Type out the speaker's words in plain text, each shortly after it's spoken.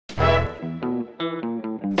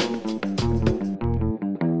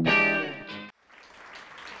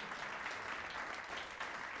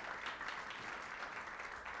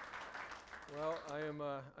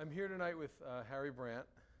with Harry Brandt,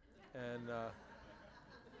 and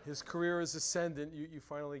his career is ascendant. You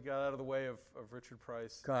finally got out of the way of Richard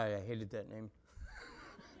Price. God, I hated that name.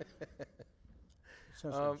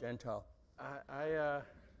 Sounds like Gentile.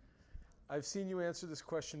 I've seen you answer this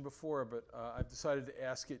question before, but I've decided to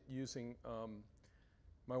ask it using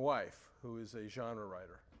my wife, who is a genre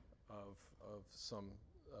writer of some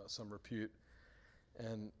repute.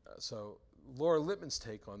 And so Laura Lippman's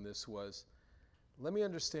take on this was, let me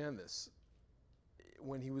understand this.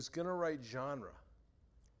 When he was going to write genre,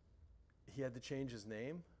 he had to change his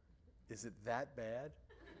name? Is it that bad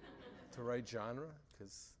to write genre?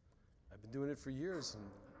 Because I've been doing it for years, and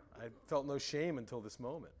I felt no shame until this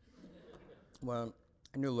moment. Well,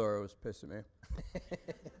 I knew Laura was pissed at me.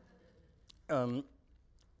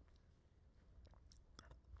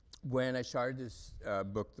 When I started this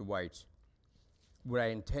book, The Whites, what I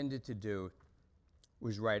intended to do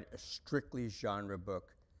was write a strictly genre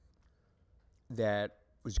book that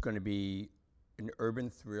was going to be an urban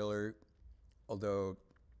thriller, although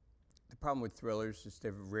the problem with thrillers is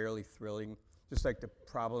they're rarely thrilling. Just like the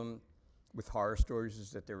problem with horror stories is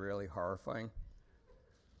that they're rarely horrifying.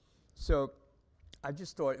 So I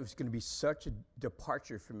just thought it was going to be such a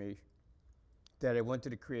departure for me that I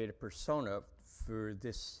wanted to create a persona for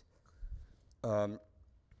this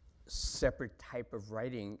separate type of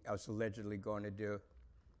writing I was allegedly going to do.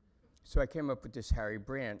 So I came up with this Harry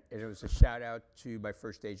Brandt, and it was a shout out to my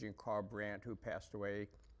first agent, Carl Brandt, who passed away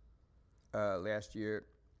last year.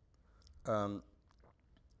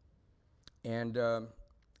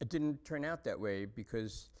 It didn't turn out that way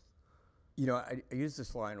because, you know, I use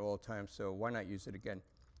this line all the time, so why not use it again?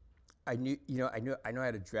 I know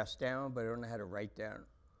how to dress down, but I don't know how to write down.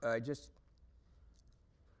 I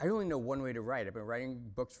only know one way to write. I've been writing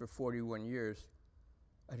books for 41 years.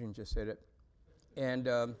 I didn't just say that. And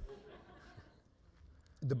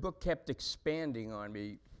the book kept expanding on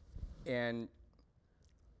me, and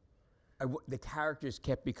the characters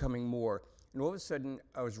kept becoming more. And all of a sudden,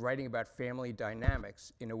 I was writing about family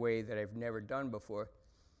dynamics in a way that I've never done before.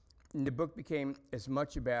 And the book became as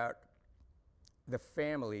much about the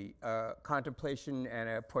family, contemplation and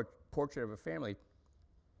a portrait of a family,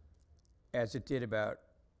 as it did about,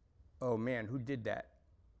 oh man, who did that?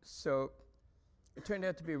 So it turned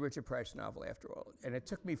out to be a Richard Price novel after all. And it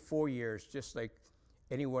took me 4 years, just like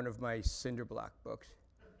any one of my cinder block books.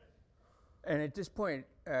 And at this point,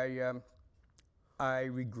 I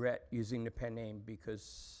regret using the pen name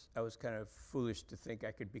because I was kind of foolish to think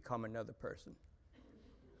I could become another person.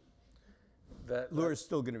 Laura's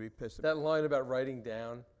still going to be pissed at me. That line about writing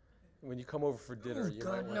down, when you come over for dinner, you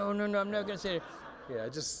God, might no, I'm not going to say it. Yeah,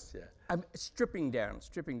 I'm stripping down.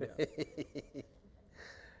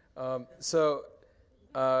 I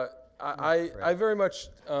very much,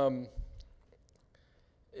 I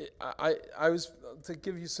was, to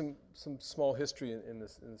give you some small history in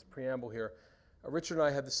this preamble here, Richard and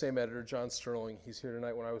I had the same editor, John Sterling. He's here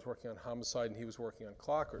tonight. When I was working on Homicide and he was working on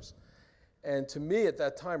Clockers. And to me at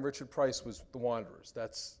that time, Richard Price was The Wanderers. I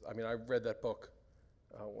read that book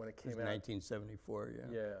when it came out. 1974, yeah.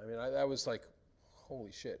 Yeah, that was like,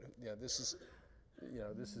 holy shit. Yeah, this is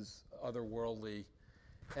otherworldly.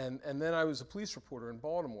 And then I was a police reporter in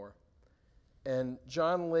Baltimore. And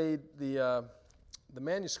John laid the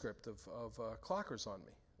manuscript of Clockers on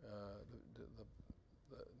me.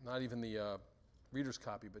 Not even the reader's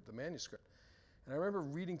copy, but the manuscript. And I remember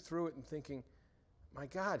reading through it and thinking, my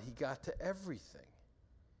God, he got to everything.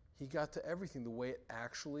 He got to everything the way it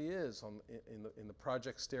actually is in the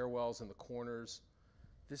project stairwells, in the corners.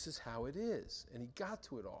 This is how it is. And he got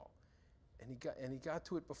to it all. And he got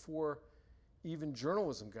to it before even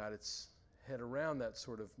journalism got its head around that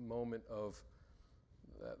sort of moment of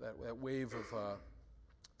that wave of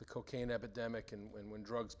the cocaine epidemic and when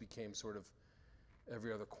drugs became sort of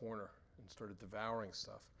every other corner and started devouring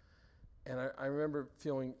stuff. And I remember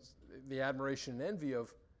feeling the admiration and envy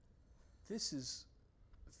of, this is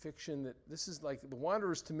fiction this is like, The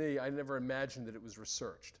Wanderers to me, I never imagined that it was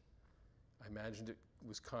researched. I imagined it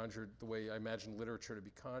was conjured the way I imagined literature to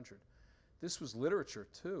be conjured. This was literature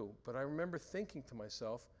too, but I remember thinking to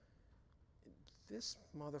myself, this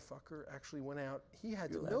motherfucker actually went out, he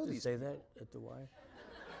had to know these. Say that at the Y?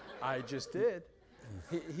 I just did.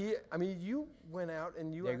 You went out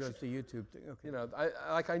and you there actually, goes the YouTube thing. Okay.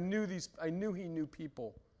 I knew he knew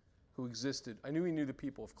people who existed. I knew he knew the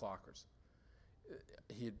people of Clockers.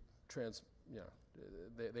 He had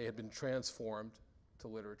they had been transformed to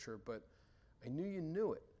literature, but I knew you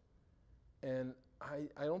knew it. And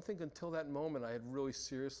I don't think until that moment I had really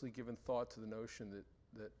seriously given thought to the notion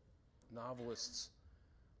that novelists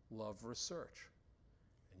love research.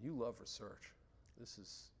 And you love research. This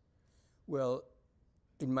is Well,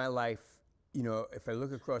 in my life, you know, if I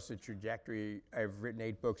look across the trajectory, I've written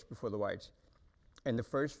 8 books before the Whites. And the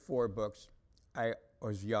first 4 books, I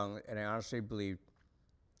was young, and I honestly believed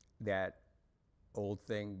that old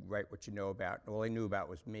thing, write what you know about. All I knew about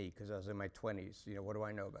was me, because I was in my 20s. You know, what do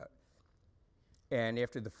I know about? And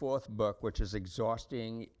after the 4th book, which is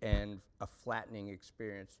exhausting and a flattening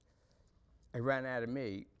experience, I ran out of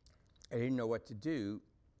me. I didn't know what to do.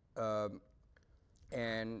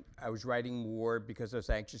 And I was writing more because I was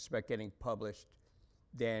anxious about getting published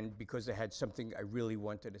than because I had something I really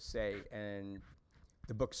wanted to say. And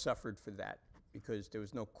the book suffered for that because there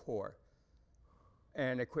was no core.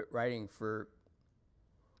 And I quit writing for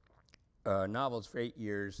novels for 8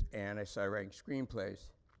 years, and I started writing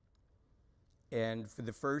screenplays. And for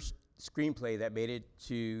the first screenplay that made it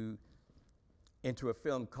into a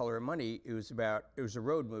film, Color of Money, it was a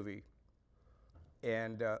road movie.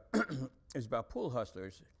 And it was about pool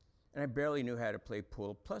hustlers. And I barely knew how to play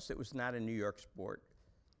pool. Plus, it was not a New York sport.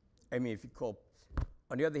 I mean, if you call,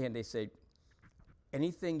 on the other hand, they say,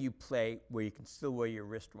 anything you play where you can still wear your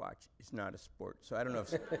wristwatch is not a sport. So I don't know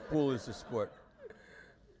if pool is a sport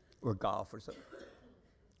or golf or something.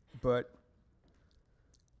 But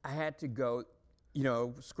I had to go, you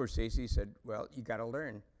know, Scorsese said, well, you got to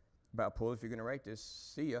learn about pool if you're going to write this.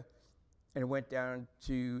 See ya. And I went down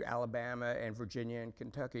to Alabama and Virginia and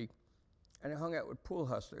Kentucky, and I hung out with pool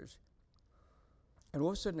hustlers. And all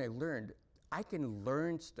of a sudden I learned, I can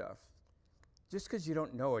learn stuff. Just because you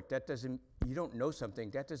don't know it, you don't know something,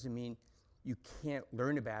 that doesn't mean you can't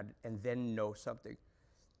learn about it and then know something.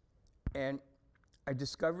 And I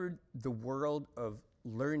discovered the world of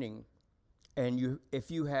learning, and if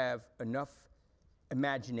you have enough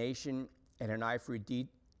imagination and an eye for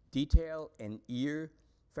detail and ear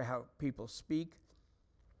for how people speak,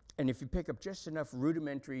 and if you pick up just enough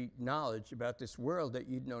rudimentary knowledge about this world that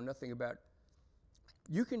you'd know nothing about,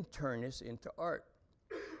 you can turn this into art.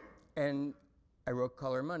 And I wrote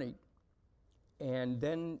Color of Money, and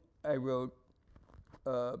then I wrote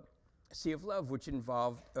Sea of Love, which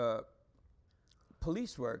involved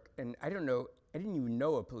police work. And I didn't even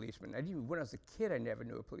know a policeman. When I was a kid, I never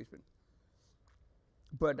knew a policeman.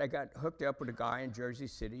 But I got hooked up with a guy in Jersey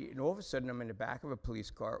City, and all of a sudden I'm in the back of a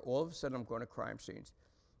police car. All of a sudden I'm going to crime scenes.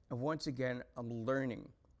 And once again, I'm learning.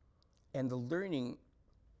 And the learning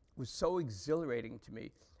was so exhilarating to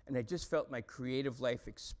me, and I just felt my creative life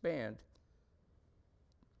expand.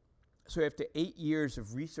 So after 8 years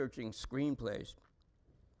of researching screenplays,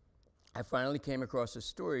 I finally came across a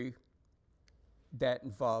story that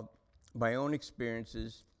involved my own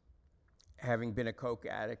experiences, having been a coke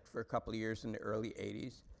addict for a couple of years in the early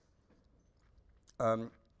 80s,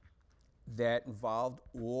 that involved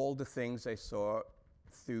all the things I saw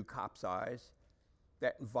through cops' eyes,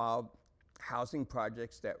 that involved housing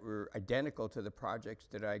projects that were identical to the projects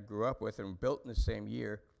that I grew up with and built in the same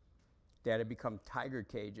year, that had become tiger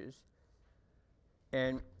cages.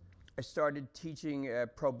 And I started teaching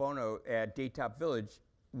pro bono at Daytop Village,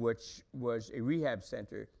 which was a rehab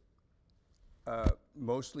center,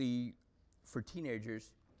 mostly for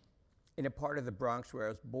teenagers, in a part of the Bronx where I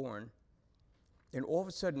was born. And all of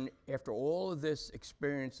a sudden, after all of this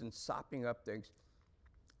experience and sopping up things,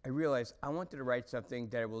 I realized I wanted to write something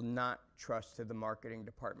that I will not trust to the marketing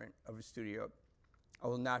department of a studio. I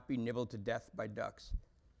will not be nibbled to death by ducks.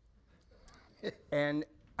 And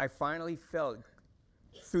I finally felt,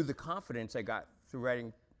 through the confidence I got through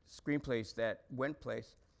writing screenplays that went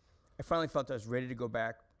place, I finally felt I was ready to go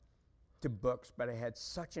back to books, but I had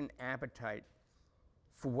such an appetite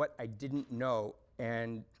for what I didn't know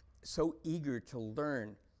and so eager to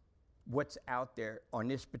learn what's out there on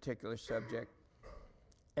this particular subject.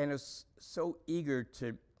 And I was so eager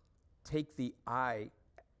to take the I.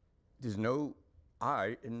 There's no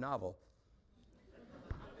I in novel.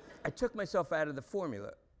 I took myself out of the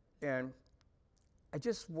formula, and I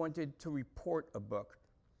just wanted to report a book.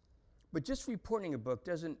 But just reporting a book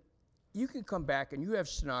doesn't, you can come back and you have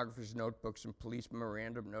stenographers' notebooks and police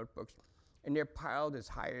memorandum notebooks, and they're piled as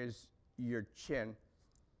high as your chin.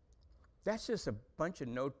 That's just a bunch of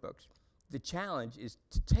notebooks. The challenge is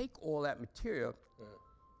to take all that material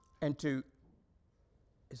and to,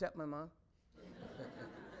 is that my mom?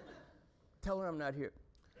 Tell her I'm not here.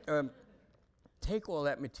 Take all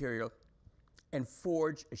that material and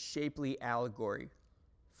forge a shapely allegory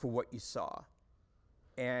for what you saw.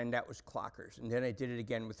 And that was Clockers. And then I did it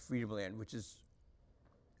again with Freedomland, which is,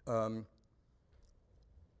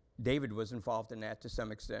 David was involved in that to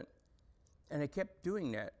some extent. And I kept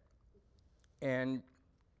doing that. And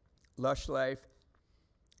Lush Life,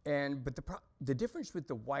 but the difference with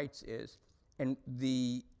the Whites is, and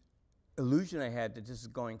the illusion I had that this is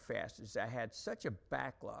going fast is I had such a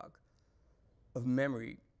backlog of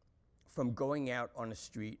memory from going out on the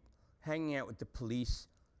street, hanging out with the police,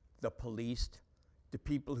 the policed, the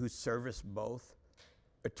people who service both,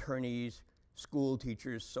 attorneys, school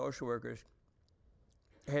teachers, social workers.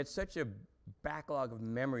 I had such a backlog of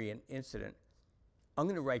memory and incident. I'm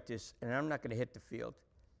going to write this, and I'm not going to hit the field.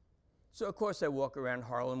 So, of course, I walk around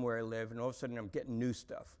Harlem where I live, and all of a sudden I'm getting new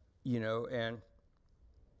stuff, you know, and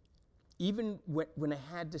even when I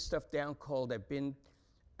had this stuff down cold,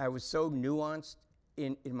 I was so nuanced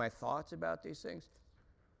in my thoughts about these things.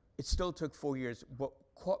 It still took 4 years. What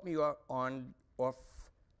caught me what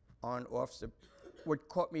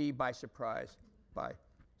caught me by surprise, what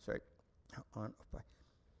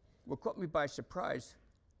caught me by surprise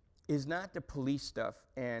is not the police stuff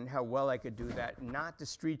and how well I could do that, not the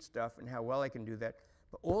street stuff and how well I can do that,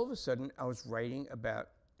 but all of a sudden I was writing about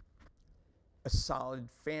a solid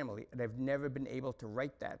family, and I've never been able to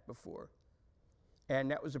write that before.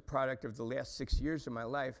 And that was a product of the last 6 years of my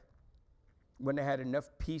life when I had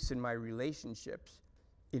enough peace in my relationships,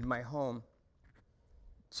 in my home,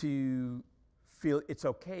 to feel it's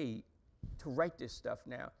okay to write this stuff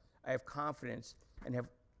now. I have confidence and have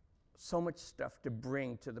so much stuff to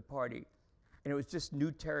bring to the party. And it was just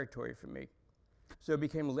new territory for me. So it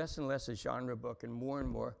became less and less a genre book and more,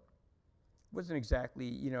 it wasn't exactly,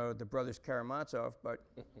 you know, the brothers Karamazov, but,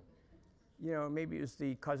 you know, maybe it was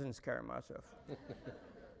the cousins Karamazov.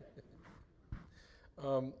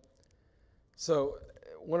 So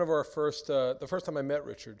one of our first, the first time I met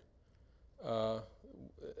Richard,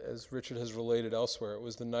 as Richard has related elsewhere, it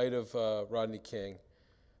was the night of Rodney King.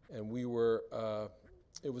 And we were,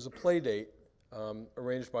 it was a play date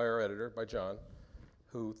arranged by our editor, by John,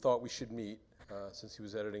 who thought we should meet since he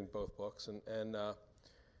was editing both books. And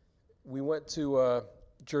we went to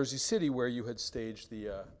Jersey City, where you had staged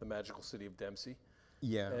the magical city of Dempsey.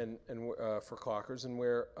 Yeah. And for Clockers, and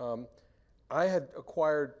where I had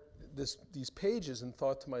acquired these pages and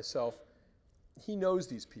thought to myself, he knows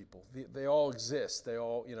these people. They all exist. They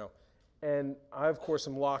all, you know. And I, of course,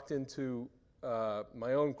 am locked into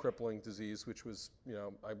my own crippling disease, which was, you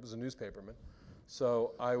know, I was a newspaperman.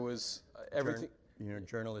 So I was everything.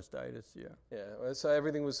 Journalistitis, yeah. Yeah, so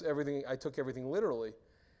everything, I took everything literally.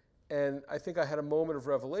 And I think I had a moment of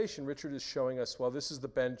revelation. Richard is showing us, well, this is the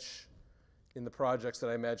bench in the projects that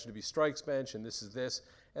I imagine to be Strike's bench, and this is this.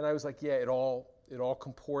 And I was like, yeah, it all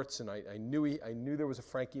comports. And I knew there was a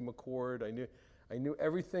Frankie McCord. I knew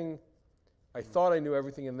everything. I thought I knew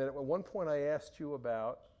everything. And then at one point I asked you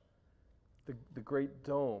about the Great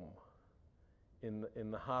Dome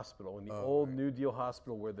in the hospital, in the old New Deal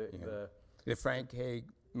hospital, where the Frank Hague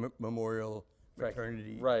Memorial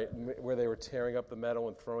Fraternity. Right, where they were tearing up the metal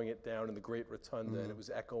and throwing it down in the Great Rotunda, and it was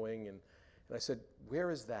echoing. And I said, where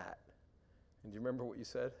is that? And do you remember what you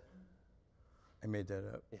said? I made that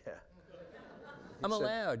up. Yeah. I'm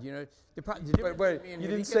allowed, you know. But you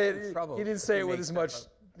didn't say it. He didn't say it with as much.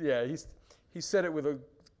 Yeah, he said it with a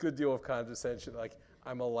good deal of condescension, like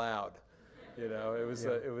I'm allowed. You know,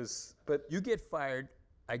 it was. But you get fired,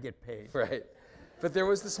 I get paid. Right. But there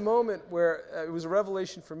was this moment where it was a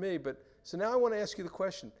revelation for me. But so now I want to ask you the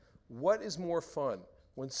question: what is more fun,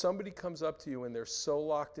 when somebody comes up to you and they're so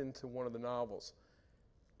locked into one of the novels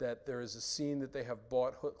that there is a scene that they have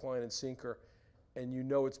bought hook, line, and sinker, and you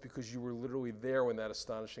know it's because you were literally there when that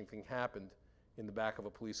astonishing thing happened in the back of a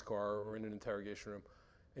police car or in an interrogation room,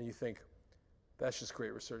 and you think, that's just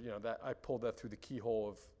great research. You know, that I pulled that through the keyhole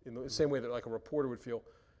of, in the same way that like a reporter would feel,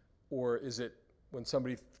 or is it when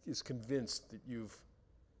somebody is convinced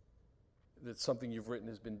that something you've written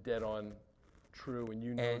has been dead on true, and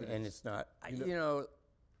you know and it's not. You know,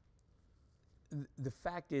 the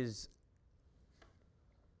fact is,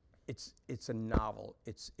 it's a novel.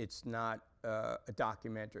 It's not a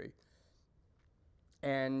documentary.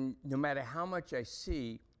 And no matter how much I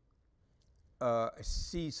see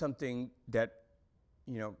something that,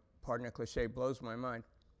 you know, pardon a cliche, blows my mind,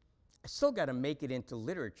 I still got to make it into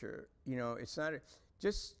literature. You know, it's not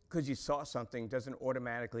just because you saw something doesn't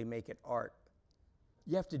automatically make it art.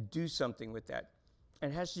 You have to do something with that,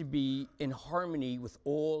 and it has to be in harmony with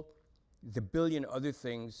all the billion other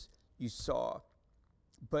things you saw.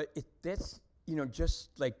 But that's, you know,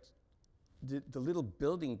 just like the little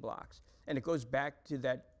building blocks. And it goes back to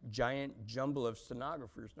that giant jumble of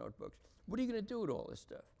stenographers' notebooks. What are you going to do with all this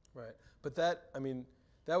stuff? Right. But that, I mean,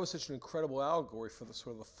 that was such an incredible allegory for the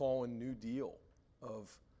sort of the fallen New Deal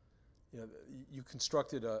of, you know, you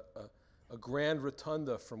constructed a grand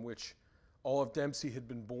rotunda from which all of Dempsey had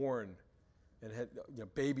been born and had, you know,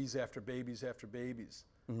 babies after babies after babies.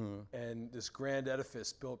 Mm-hmm. And this grand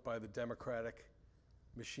edifice built by the Democratic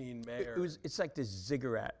machine mayor. It's like this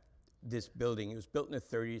ziggurat, this building. It was built in the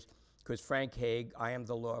 30s because Frank Hague, I Am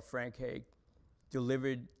the Law, Frank Hague,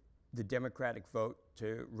 delivered the Democratic vote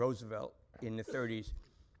to Roosevelt in the 30s.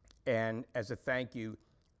 And as a thank you,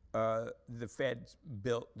 the feds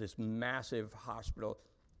built this massive hospital,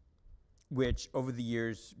 which over the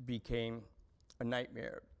years became a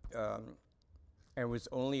nightmare, and was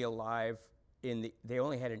only alive they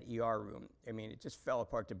only had an ER room. I mean, it just fell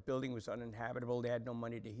apart. The building was uninhabitable. They had no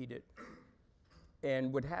money to heat it.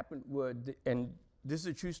 And what happened and this is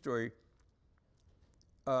a true story,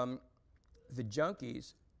 the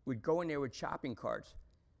junkies would go in there with shopping carts,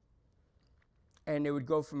 and they would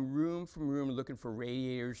go from room looking for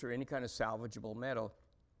radiators or any kind of salvageable metal.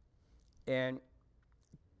 And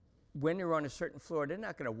when they're on a certain floor, they're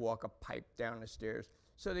not going to walk a pipe down the stairs.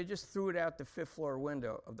 So they just threw it out the 5th floor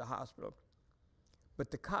window of the hospital. But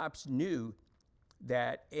the cops knew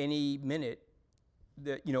that any minute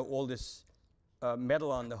that, all this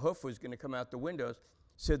metal on the hoof was going to come out the windows.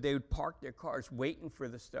 So they would park their cars waiting for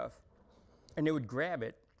the stuff, and they would grab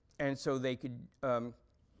it. And so they could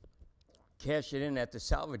cash it in at the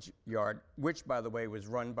salvage yard, which, by the way, was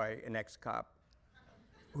run by an ex-cop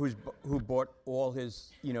who bought all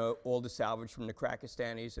his, all the salvage from the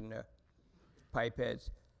Crackestanis and the pipe heads.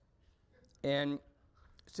 And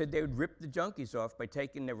so they would rip the junkies off by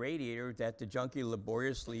taking the radiator that the junkie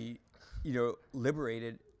laboriously,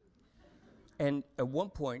 liberated. And at one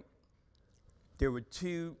point, there were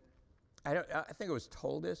two, I think I was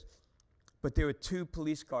told this, but there were 2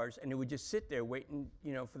 police cars, and they would just sit there waiting,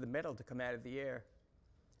 for the metal to come out of the air.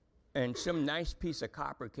 And some nice piece of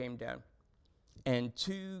copper came down, and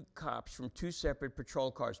 2 cops from 2 separate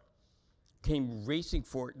patrol cars came racing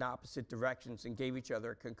for it in opposite directions and gave each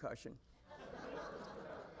other a concussion.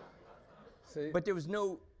 But there was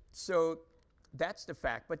so that's the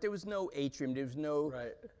fact, but there was no atrium, there was no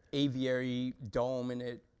aviary dome in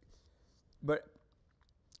it. But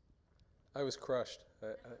I was crushed. I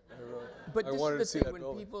really, but I this wanted to is see the that thing,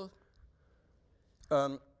 building. when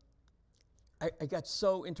people, I got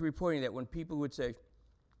so into reporting that when people would say,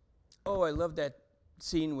 oh, I love that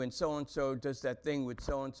scene when so-and-so does that thing with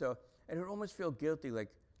so-and-so, and it would almost feel guilty, like,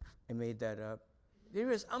 I made that up.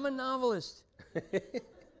 I'm a novelist.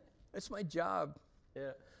 That's my job.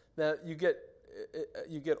 Yeah. Now, you get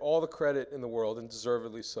all the credit in the world, and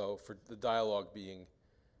deservedly so, for the dialogue being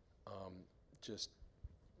just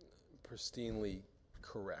pristinely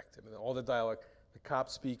correct. I mean, all the dialogue, the cop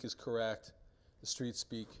speak is correct, the street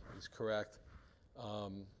speak is correct.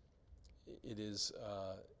 It is,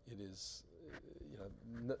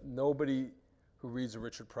 nobody who reads a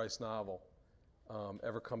Richard Price novel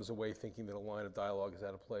ever comes away thinking that a line of dialogue is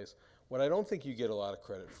out of place. What I don't think you get a lot of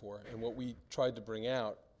credit for, and what we tried to bring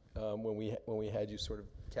out when we had you sort of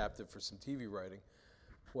captive for some TV writing,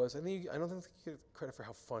 was I don't think you get credit for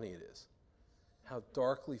how funny it is, how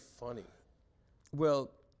darkly funny.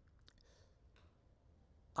 Well,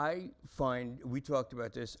 we talked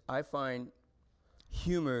about this, I find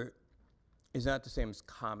humor is not the same as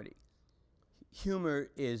comedy. Humor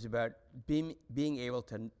is about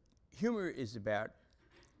humor is about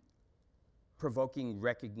provoking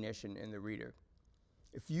recognition in the reader.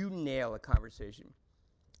 If you nail a conversation,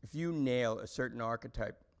 if you nail a certain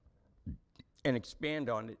archetype and expand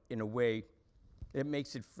on it in a way that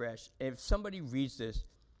makes it fresh, if somebody reads this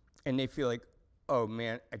and they feel like, oh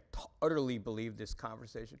man, I utterly believe this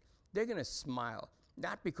conversation, they're gonna smile.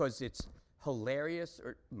 Not because it's hilarious,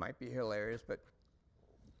 or it might be hilarious, but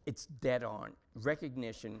it's dead on.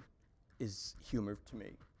 Recognition is humor to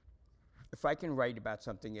me. If I can write about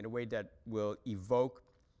something in a way that will evoke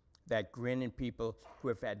that grin in people who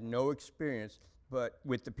have had no experience but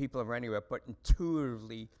with the people I'm writing about, but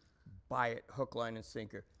intuitively buy it hook, line, and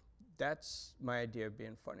sinker, that's my idea of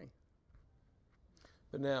being funny.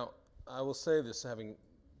 But now, I will say this, having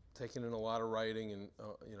taken in a lot of writing and,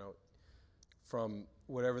 from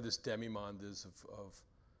whatever this demimonde is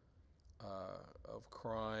of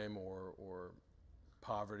crime or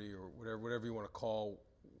poverty or whatever you want to call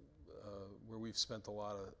where we've spent a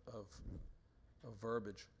lot of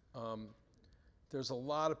verbiage. There's a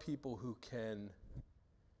lot of people who can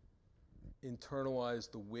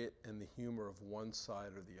internalize the wit and the humor of one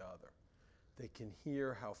side or the other. They can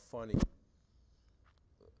hear how funny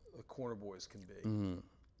the corner boys can be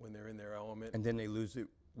when they're in their element. And then they lose it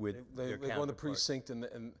with they go in the precinct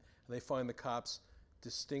and they find the cops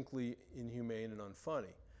distinctly inhumane and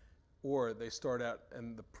unfunny. Or they start out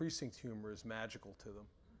and the precinct humor is magical to them,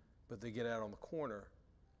 but they get out on the corner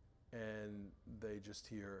and they just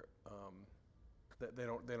hear they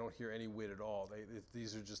don't hear any wit at all.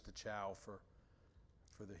 These are just the chow for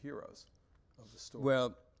the heroes. of the story?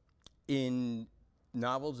 Well, in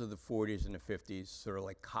novels of the 40s and the 50s, sort of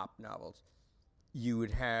like cop novels, you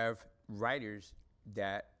would have writers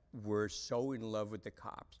that were so in love with the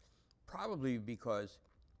cops, probably because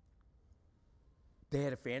they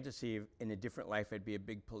had a fantasy of, in a different life, I'd be a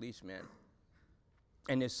big policeman.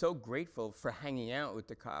 And they're so grateful for hanging out with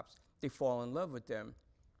the cops, they fall in love with them.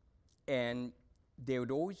 And there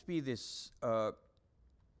would always be this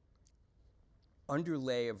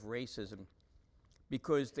underlay of racism,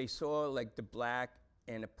 because they saw like the black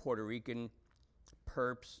and the Puerto Rican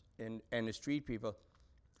perps and the street people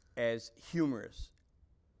as humorous,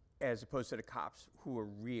 as opposed to the cops who were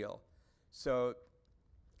real. So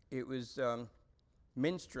it was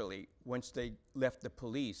minstrelly once they left the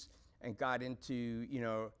police and got into, you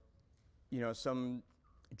know, some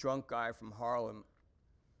drunk guy from Harlem,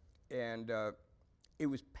 and it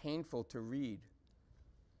was painful to read.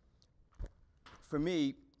 For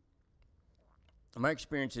me, my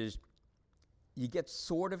experience is you get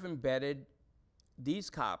sort of embedded. These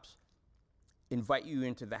cops invite you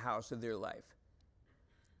into the house of their life,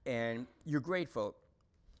 and you're grateful,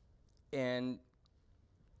 and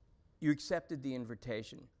you accepted the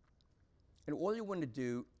invitation. And all you want to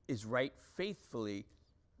do is write faithfully,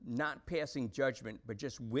 not passing judgment, but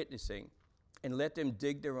just witnessing, and let them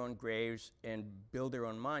dig their own graves and build their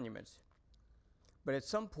own monuments. But at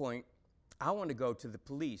some point, I want to go to the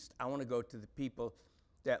police. I want to go to the people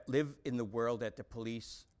that live in the world that the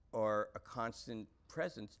police are a constant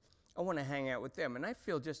presence. I want to hang out with them, and I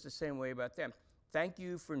feel just the same way about them. Thank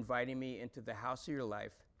you for inviting me into the house of your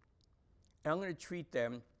life. And I'm going to treat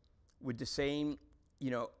them with the same, you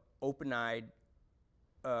know, open-eyed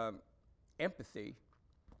empathy.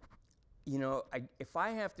 You know, if I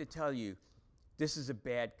have to tell you this is a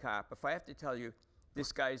bad cop, if I have to tell you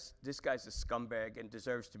this guy's a scumbag and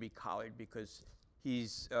deserves to be collared because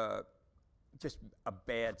he's just a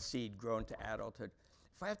bad seed grown to adulthood,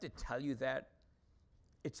 if I have to tell you that,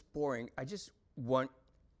 it's boring. I just want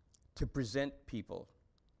to present people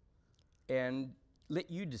and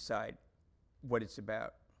let you decide what it's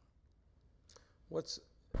about. What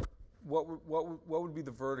would be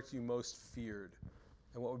the verdict you most feared,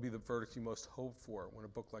 and what would be the verdict you most hoped for when a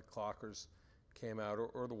book like Clockers came out,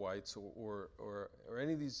 or The Whites, or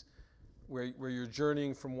any of these, where you're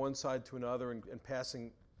journeying from one side to another and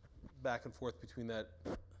passing back and forth between that?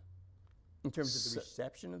 In terms of the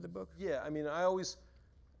reception of the book? Yeah, I mean, I always,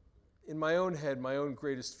 in my own head, my own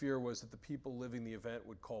greatest fear was that the people living the event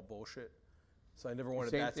would call bullshit. So I never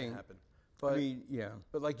wanted that to happen. But, I mean, yeah.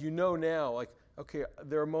 But like, you know now, like, okay,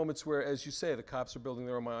 there are moments where, as you say, the cops are building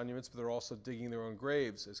their own monuments, but they're also digging their own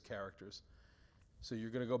graves as characters. So you're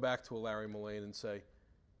going to go back to a Larry Mullane and say,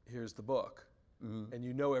 here's the book. Mm-hmm. And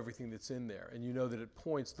you know everything that's in there. And you know that at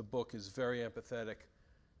points the book is very empathetic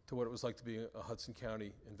to what it was like to be a Hudson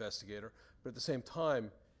County investigator. But at the same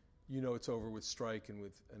time, you know it's over with Strike and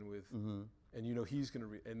with mm-hmm. and you know he's going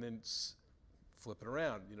to and then flip it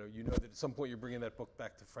around. You know that at some point you're bringing that book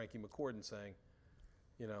back to Frankie McCord and saying,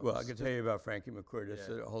 you know. Well, I can tell you about Frankie McCord. That's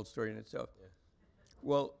a whole story in itself. Yeah.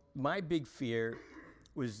 Well, my big fear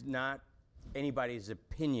was not anybody's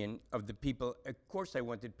opinion of the people. Of course, I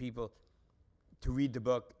wanted people to read the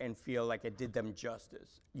book and feel like it did them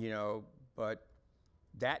justice, you know, but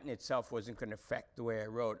that in itself wasn't going to affect the way I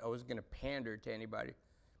wrote. I wasn't going to pander to anybody.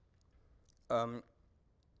 And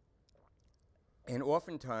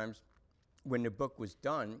oftentimes, when the book was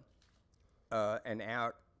done and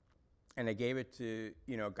out, and I gave it to,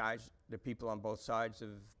 you know, guys, the people on both sides of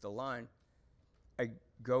the line, I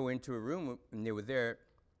go into a room and they were there,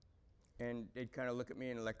 and they'd kind of look at me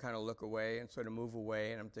and like kind of look away and sort of move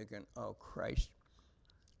away, and I'm thinking, oh Christ,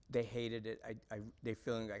 they hated it. They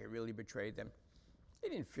feeling like I really betrayed them. They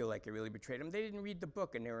didn't feel like I really betrayed them. They didn't read the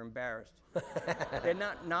book and they were embarrassed. They're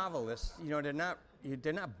not novelists, you know.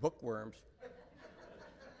 They're not bookworms.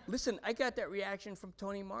 Listen, I got that reaction from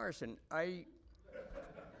Toni Morrison. I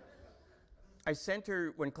sent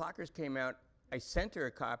her, when Clockers came out, I sent her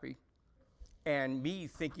a copy, and me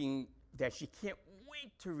thinking that she can't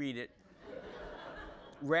wait to read it,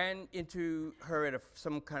 ran into her at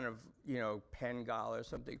some kind of, you know, Penn Gala or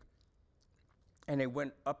something, and I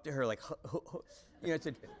went up to her like, you know, I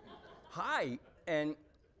said, hi, and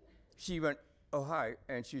she went, oh, hi,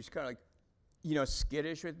 and she was kind of like, you know,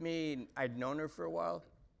 skittish with me, and I'd known her for a while,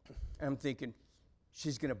 and I'm thinking,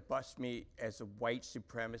 she's going to bust me as a white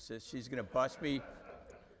supremacist. She's going to bust me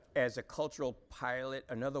as a cultural pilot,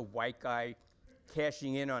 another white guy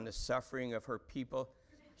cashing in on the suffering of her people.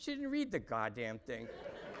 She didn't read the goddamn thing.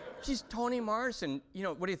 She's Toni Morrison. You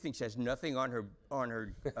know, what do you think? She has nothing on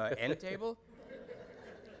her end table?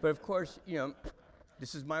 But of course, you know,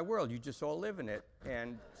 this is my world. You just all live in it.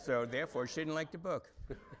 And so therefore, she didn't like the book.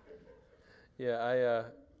 Yeah,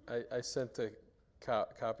 I sent a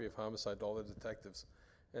copy of Homicide to all the detectives,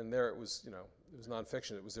 and there it was, you know, it was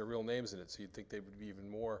nonfiction. It was their real names in it, so you'd think they would be even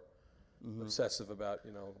more obsessive about,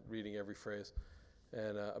 you know, reading every phrase.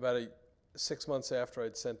 And about 6 months after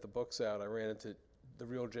I'd sent the books out, I ran into the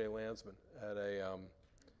real Jay Landsman at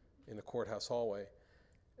in the courthouse hallway,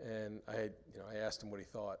 and I asked him what he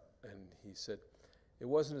thought, and he said, "It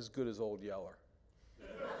wasn't as good as Old Yeller."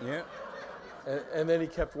 Yeah. And then he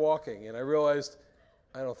kept walking, and I realized,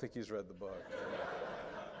 I don't think he's read the book.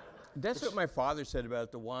 That's what my father said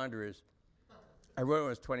about The Wanderers. I wrote it when I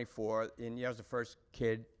was 24, and I was the first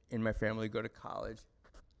kid in my family to go to college.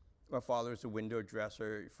 My father was a window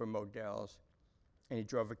dresser for Modell's, and he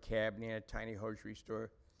drove a cab, and he had a tiny hosiery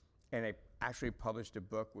store. And I actually published a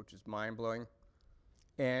book, which is mind-blowing.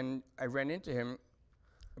 And I ran into him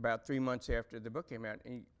about 3 months after the book came out,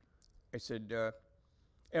 and I said,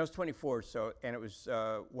 and I was 24, and it was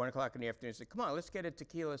 1 o'clock in the afternoon. He said, "Come on, let's get a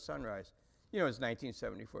tequila sunrise." You know, it was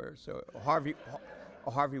 1974, so a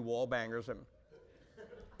Harvey Wallbanger or something.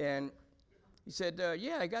 And he said,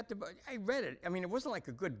 "Yeah, I got the book. I read it. I mean, it wasn't like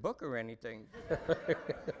a good book or anything."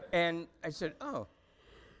 And I said, "Oh."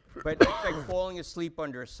 But it's like falling asleep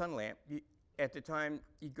under a sun lamp. At the time,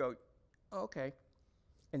 you go, "Oh, okay."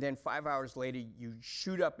 And then 5 hours later, you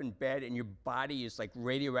shoot up in bed, and your body is like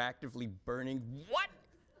radioactively burning. What?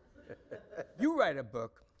 You write a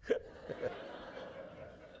book.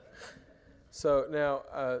 So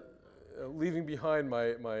now, leaving behind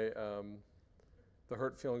the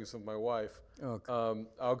hurt feelings of my wife,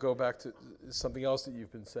 I'll go back to something else that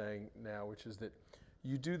you've been saying now, which is that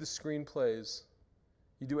you do the screenplays,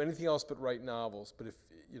 you do anything else but write novels, but if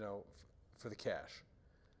you know, for the cash.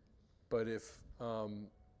 But if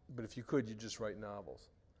you could, you just write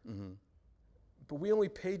novels. Mm-hmm. But we only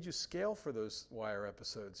paid you scale for those Wire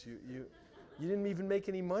episodes. You didn't even make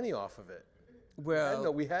any money off of it.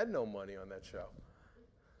 Well, we had no money on that show.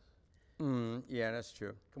 Yeah, that's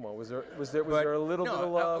true. Come on, was there a little bit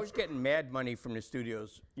of love? I was getting mad money from the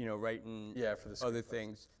studios, you know, writing for the other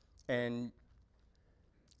things. And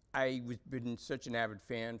I was been such an avid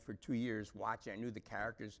fan for 2 years watching. I knew the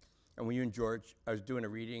characters. And when you and George, I was doing a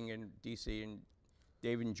reading in D.C., and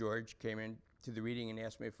David and George came in to the reading and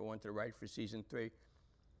asked me if I wanted to write for season 3.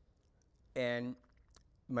 And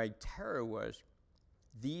my terror was,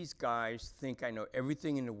 these guys think I know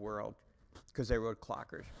everything in the world because I wrote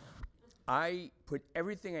Clockers. I put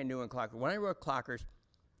everything I knew in Clockers. When I wrote Clockers,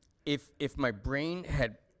 if my brain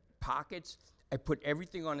had pockets, I put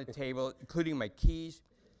everything on the table, including my keys,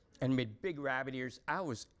 and made big rabbit ears. I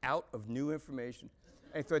was out of new information.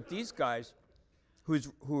 I thought these guys who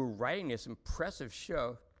were writing this impressive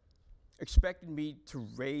show expected me to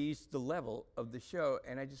raise the level of the show,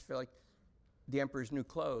 and I just feel like the Emperor's New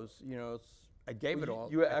Clothes. You know, I gave it all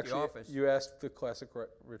at the office. You asked the classic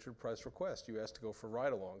Richard Price request. You asked to go for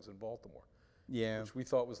ride-alongs in Baltimore. Yeah, which we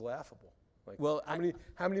thought was laughable. Like, well,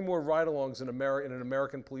 how many more ride-alongs in an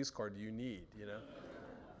American police car do you need? You know,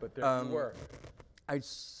 but there you were. I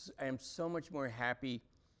am so much more happy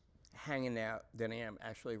hanging out than I am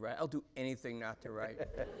actually writing. I'll do anything not to write.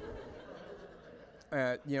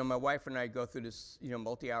 You know, my wife and I go through this, you know,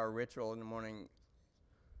 multi-hour ritual in the morning.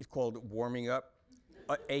 It's called warming up,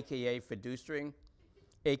 AKA fiduciarying,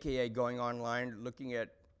 AKA going online, looking at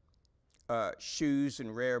shoes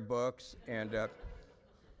and rare books. And,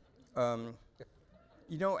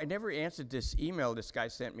 you know, I never answered this email this guy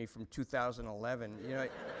sent me from 2011. You know,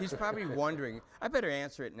 he's probably wondering, I better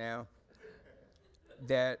answer it now,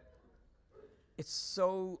 that it's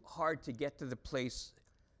so hard to get to the place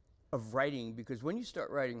of writing, because when you start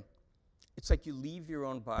writing, it's like you leave your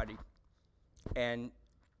own body and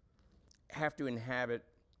have to inhabit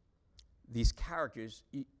these characters.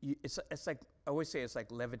 It's like, I always say it's like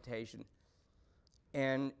levitation.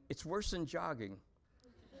 And it's worse than jogging.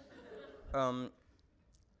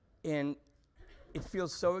 And it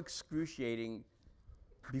feels so excruciating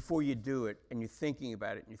before you do it, and you're thinking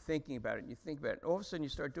about it, and you're thinking about it, and you think about it. And all of a sudden you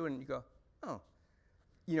start doing it, and you go, oh.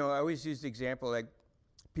 You know, I always use the example, like,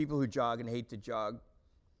 people who jog and hate to jog.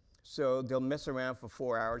 So they'll mess around for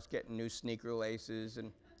 4 hours getting new sneaker laces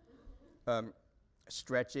and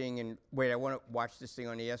stretching, and wait, I want to watch this thing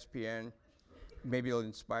on ESPN. Maybe it'll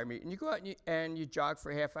inspire me. And you go out and you jog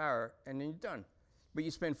for a half hour, and then you're done. But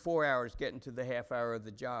you spend 4 hours getting to the half hour of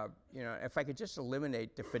the job. You know, if I could just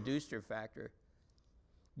eliminate the fiduciary factor.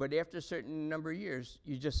 But after a certain number of years,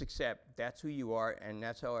 you just accept that's who you are, and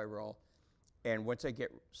that's how I roll. And once I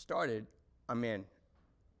get started, I'm in.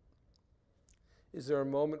 Is there a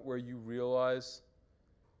moment where you realize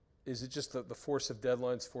is it just the force of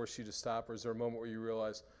deadlines force you to stop, or is there a moment where you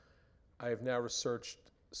realize, I have now researched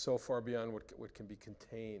so far beyond what can be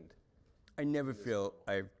contained? I never feel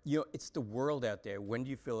it's the world out there. When do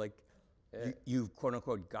you feel like you've quote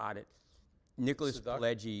unquote got it? Nicholas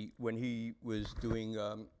Pileggi, when he was doing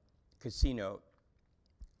Casino,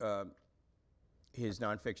 his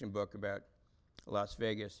nonfiction book about Las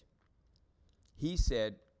Vegas, he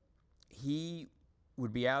said he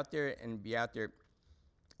would be out there and be out there.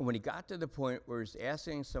 And when he got to the point where he's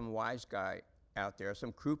asking some wise guy out there,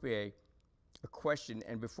 some croupier, a question,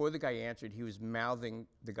 and before the guy answered, he was mouthing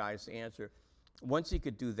the guy's answer. Once he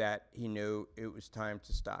could do that, he knew it was time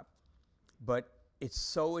to stop. But it's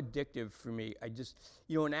so addictive for me.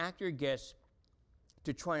 An actor gets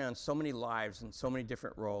to try on so many lives and so many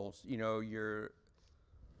different roles. You're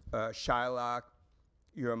Shylock,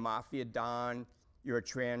 you're a mafia don, you're a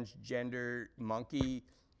transgender monkey.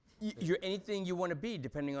 You're anything you want to be,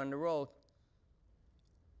 depending on the role.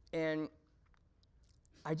 And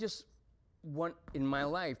I just want in my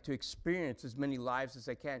life to experience as many lives as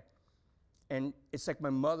I can. And it's like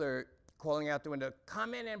my mother calling out the window,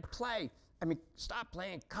 come in and play. I mean, stop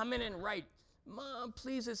playing, come in and write. Mom,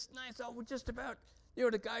 please, it's nice. Oh, we're just about,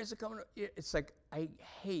 the guys are coming. It's like, I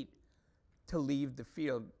hate to leave the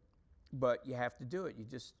field, but you have to do it.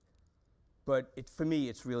 For me,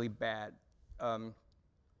 it's really bad.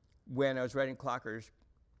 When I was writing Clockers,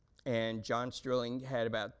 and John Sterling had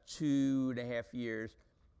about 2.5 years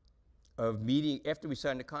of meeting, after we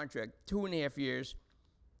signed the contract, 2.5 years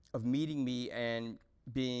of meeting me and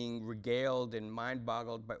being regaled and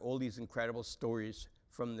mind-boggled by all these incredible stories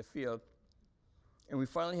from the field. And we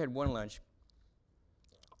finally had one lunch,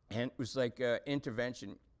 and it was like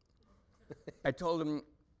intervention. I told him,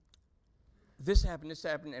 this happened,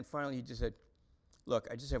 and finally he just said, look,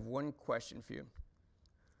 I just have one question for you.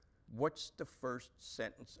 What's the first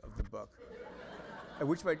sentence of the book? At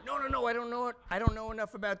which point, no, I don't know it. I don't know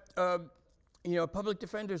enough about, public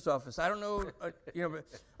defender's office. I don't know,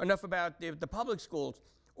 enough about the public schools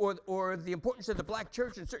or the importance of the black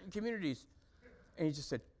church in certain communities. And he just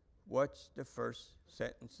said, what's the first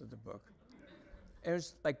sentence of the book? And it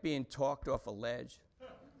was like being talked off a ledge.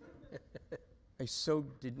 I so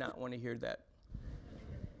did not want to hear that.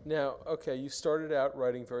 Now, okay, you started out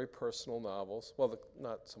writing very personal novels. Well,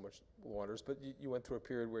 not so much Waters, but you went through a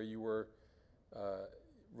period where you were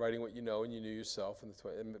writing what you know and you knew yourself, and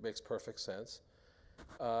it makes perfect sense.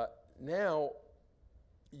 Now,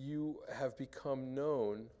 you have become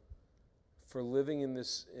known for living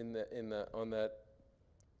on that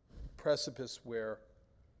precipice where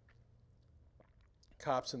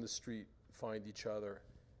cops in the street find each other,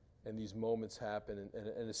 and these moments happen,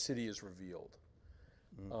 and a city is revealed.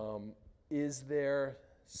 Is there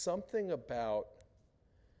something about,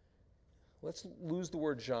 let's lose the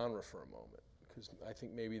word genre for a moment, because I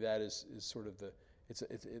think maybe that is sort of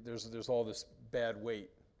there's all this bad weight,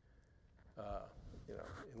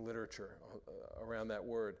 in literature around that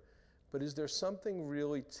word. But is there something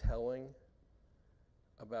really telling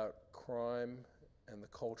about crime and the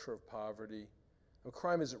culture of poverty? Well,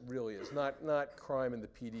 crime as it really is, not crime in the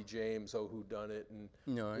P.D. James, who done it, and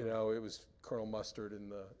it was Colonel Mustard in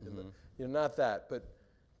the not that,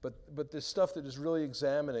 but this stuff that is really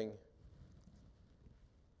examining.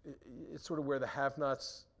 It's sort of where the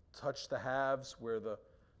have-nots touch the haves, where the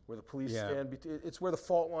police stand. It's where the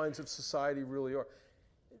fault lines of society really are.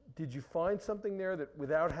 Did you find something there that,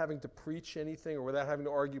 without having to preach anything or without having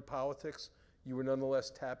to argue politics, you were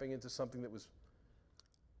nonetheless tapping into something that was?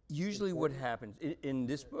 Usually, important? What happens in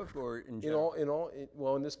this book or in general?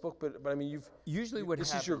 In this book, but I mean,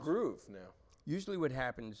 this is your groove now. Usually, what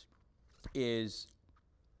happens is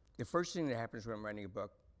the first thing that happens when I'm writing a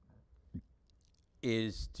book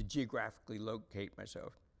is to geographically locate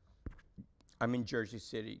myself. I'm in Jersey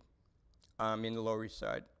City. I'm in the Lower East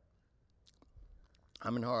Side.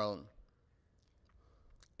 I'm in Harlem.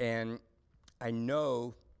 And I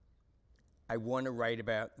know I want to write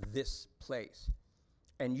about this place.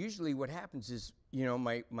 And usually what happens is,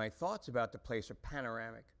 my thoughts about the place are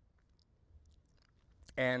panoramic.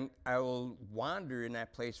 And I will wander in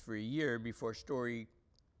that place for a year before a story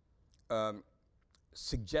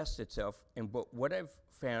suggests itself. But what I've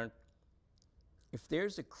found, if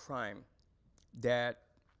there's a crime that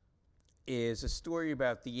is a story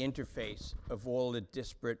about the interface of all the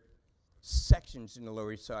disparate sections in the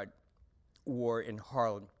Lower East Side, or in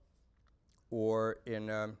Harlem, or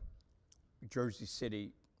in Jersey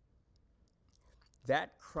City,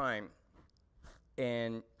 that crime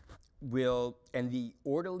and the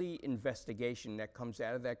orderly investigation that comes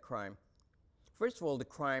out of that crime. First of all, the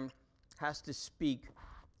crime has to speak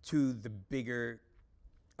to the bigger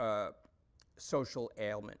social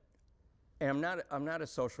ailment. And I'm not a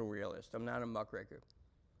social realist. I'm not a muckraker.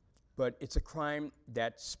 But it's a crime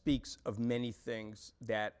that speaks of many things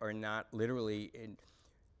that are not literally in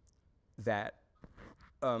that.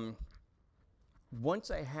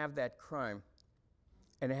 Once I have that crime,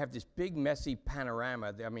 and I have this big messy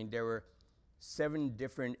panorama, I mean, there were 7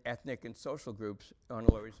 different ethnic and social groups on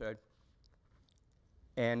the Lower East Side.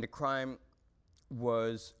 And the crime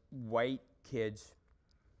was white kids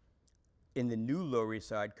in the new Lower East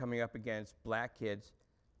Side coming up against black kids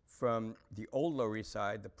from the old Lower East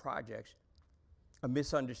Side, the projects, a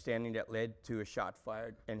misunderstanding that led to a shot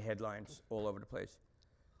fired and headlines all over the place.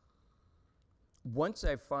 Once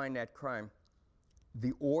I find that crime,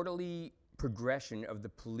 the orderly progression of the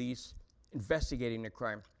police investigating the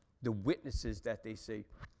crime, the witnesses that they see,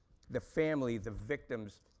 the family, the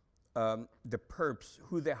victims, the perps,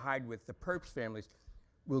 who they hide with, the perps' families,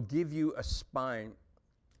 will give you a spine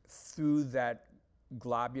through that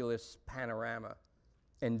globulous panorama,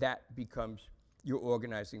 and that becomes your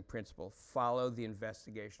organizing principle. Follow the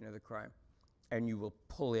investigation of the crime, and you will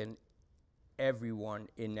pull in everyone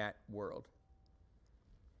in that world.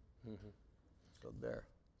 Mm-hmm. So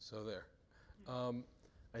there.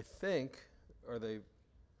 I think, are they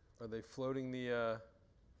floating the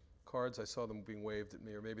cards? I saw them being waved at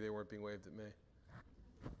me, or maybe they weren't being waved at me.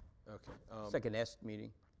 Okay. It's like an EST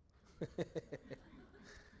meeting.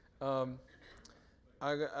 I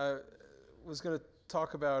was going to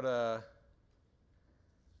talk about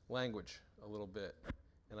language a little bit,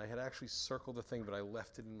 and I had actually circled the thing, but I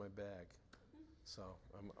left it in my bag. So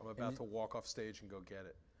I'm about to walk off stage and go get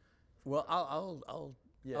it. Well, I'll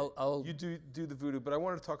you do the voodoo, but I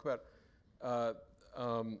wanted to talk about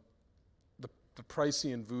the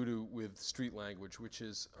Pricean voodoo with street language, which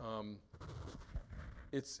is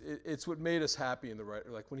it's what made us happy in the writer.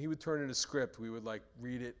 Like when he would turn in a script, we would like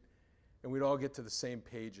read it, and we'd all get to the same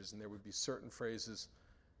pages, and there would be certain phrases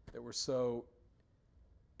that were so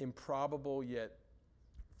improbable yet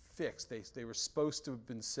fixed. They were supposed to have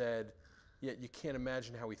been said, yet you can't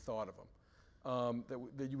imagine how he thought of them.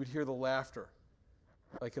 That you would hear the laughter.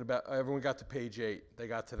 Like at about everyone got to page 8, they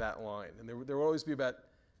got to that line, and there would always be about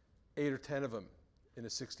 8 or 10 of them in a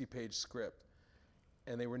 60-page script,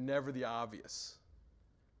 and they were never the obvious,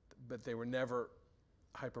 but they were never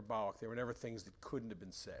hyperbolic. They were never things that couldn't have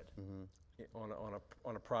been said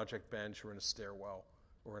on a project bench or in a stairwell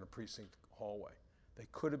or in a precinct hallway. They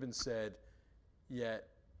could have been said, yet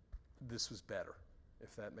this was better,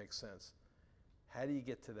 if that makes sense. How do you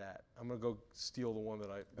get to that? I'm going to go steal the one that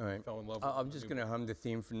I fell in love with. I'm just going to hum the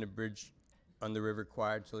theme from the bridge on the River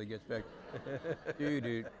Kwai till he gets back.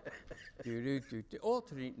 Do-do, do-do,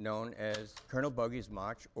 alternately known as Colonel Buggy's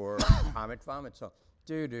March or Comet Vomit song.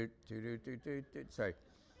 Do-do, do-do, do-do, do. Sorry.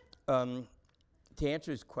 To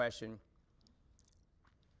answer his question,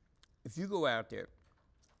 if you go out there,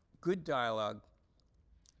 good dialogue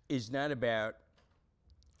is not about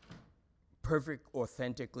perfect,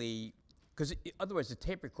 authentically, because otherwise the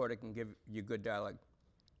tape recorder can give you good dialogue.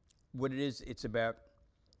 What it is, it's about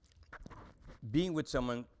being with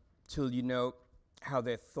someone till you know how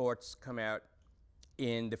their thoughts come out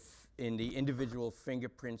in the individual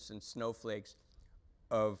fingerprints and snowflakes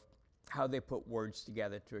of how they put words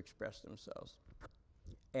together to express themselves.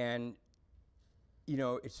 And, you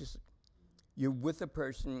know, it's just, you're with a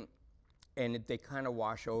person and they kind of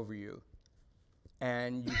wash over you.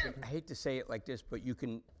 And you can, I hate to say it like this, but you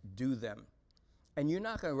can do them. And you're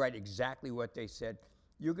not going to write exactly what they said.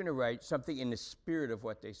 You're going to write something in the spirit of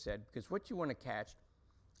what they said, because what you want to catch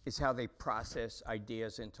is how they process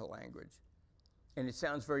ideas into language. And it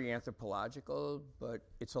sounds very anthropological, but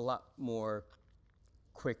it's a lot more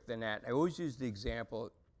quick than that. I always use the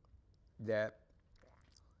example that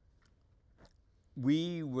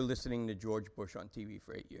we were listening to George Bush on TV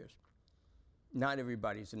for 8 years. Not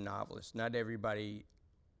everybody's a novelist. Not everybody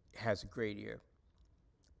has a great ear.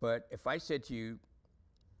 But if I said to you,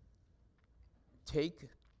 take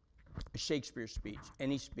a Shakespeare speech,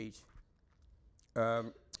 any speech,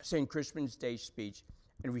 St. Crispin's Day speech,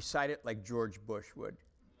 and recite it like George Bush would,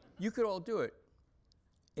 you could all do it.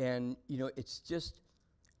 And, you know, it's just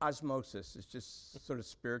osmosis. It's just sort of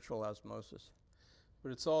spiritual osmosis.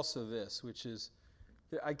 But it's also this, which is,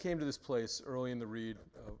 I came to this place early in the read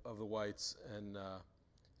of The Whites, and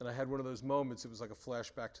I had one of those moments. It was like a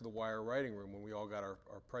flashback to the Wire writing room when we all got our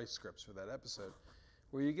Price scripts for that episode,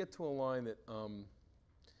 where you get to a line that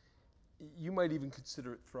you might even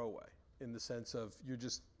consider it throwaway, in the sense of you're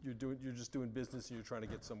just doing business and you're trying to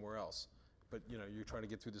get somewhere else, but you know you're trying to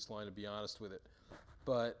get through this line and be honest with it.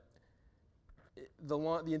 But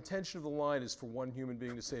the intention of the line is for one human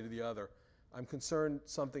being to say to the other, I'm concerned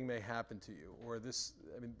something may happen to you, or this.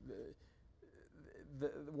 I mean,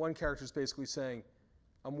 the one character is basically saying,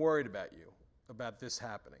 I'm worried about you, about this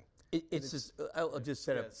happening. It's just, I'll just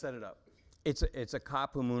set it up. It's a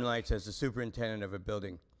cop who moonlights as the superintendent of a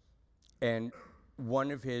building, and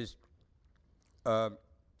one of his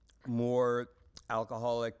more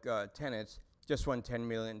alcoholic tenants just won $10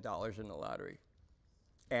 million in the lottery,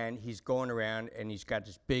 and he's going around and he's got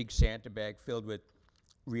this big Santa bag filled with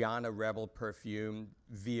Rihanna Rebel perfume,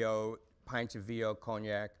 VO, pints of VO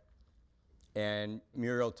cognac, and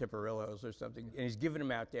Muriel Tiparillos or something, and he's giving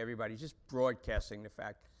them out to everybody. He's just broadcasting the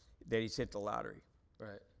fact that he's hit the lottery.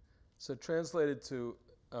 Right. So translated to,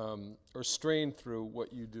 or strained through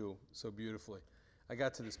what you do so beautifully, I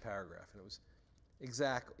got to this paragraph, and it was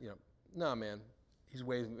exactly, no, man, he's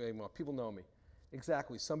waving off. People know me.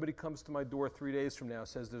 Exactly. Somebody comes to my door 3 days from now,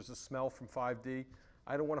 says there's a smell from 5D.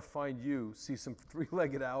 I don't want to find you, see some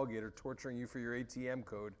three-legged alligator torturing you for your ATM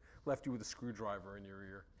code, left you with a screwdriver in your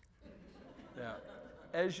ear. Yeah.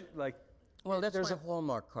 As you, like, well, that's my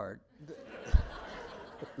Hallmark card.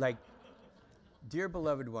 Like, dear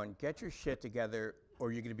beloved one, get your shit together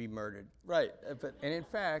or you're going to be murdered. Right. And in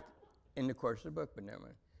fact, in the course of the book, but never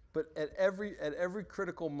mind. But at every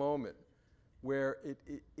critical moment where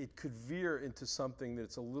it could veer into something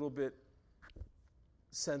that's a little bit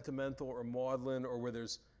sentimental or maudlin, or where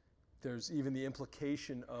there's even the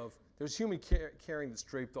implication of, there's human caring that's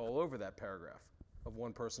draped all over that paragraph of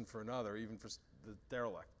one person for another, even for the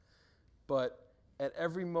derelict. But at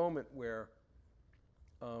every moment where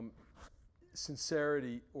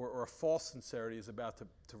sincerity or a false sincerity is about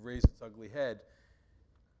to raise its ugly head,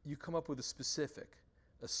 you come up with a specific,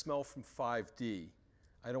 a smell from 5D.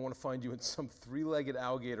 I don't want to find you in some three-legged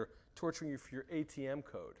alligator torturing you for your ATM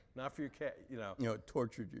code, not for your cat,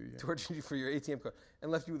 tortured you. Yeah. Tortured you for your ATM code,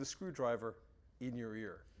 and left you with a screwdriver in your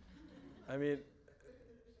ear. I mean,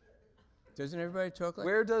 doesn't everybody talk like?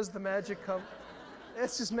 Where does the magic come?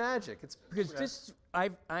 It's just magic. It's because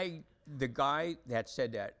the guy that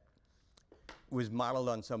said that was modeled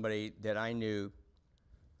on somebody that I knew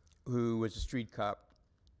who was a street cop,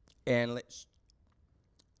 and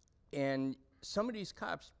some of these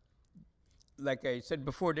cops, like I said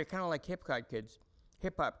before, they're kind of like hip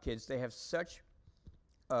hop kids. They have such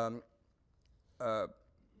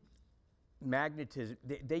magnetism.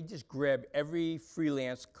 They just grab every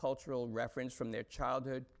freelance cultural reference from their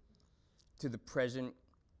childhood to the present.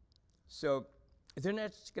 So they're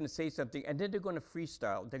not just going to say something and then they're going to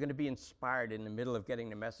freestyle. They're going to be inspired in the middle of getting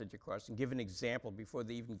the message across and give an example before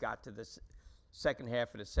they even got to the second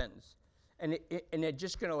half of the sentence. And they're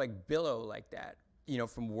just going to like billow like that,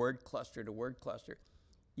 from word cluster to word cluster,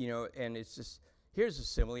 and it's just, here's a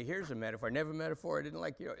simile, here's a metaphor, never metaphor, I didn't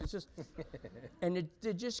like, it's just, and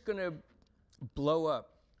they're just going to blow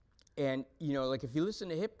up. And, like if you listen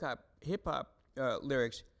to hip hop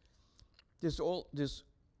lyrics, there's all this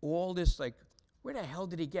like, where the hell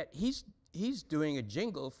did he get? He's doing a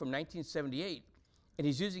jingle from 1978, and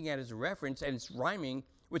he's using that as a reference, and it's rhyming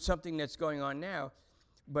with something that's going on now.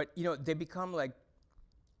 But they become like,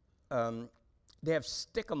 they have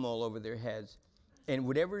stickum all over their heads, and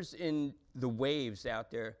whatever's in the waves out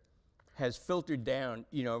there has filtered down,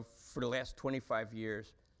 for the last 25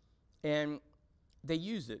 years, and they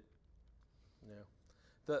use it.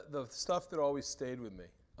 Yeah, the stuff that always stayed with me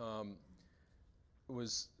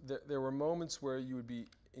was there were moments where you would be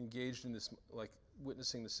engaged in this, like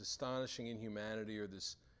witnessing this astonishing inhumanity or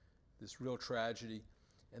this real tragedy,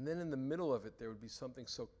 and then in the middle of it there would be something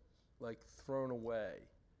so like thrown away,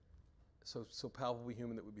 so palpably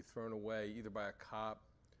human that would be thrown away either by a cop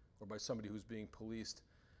or by somebody who's being policed.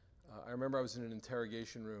 I remember I was in an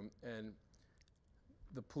interrogation room and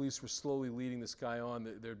the police were slowly leading this guy on.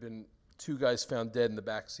 There had been 2 guys found dead in the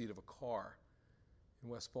back seat of a car in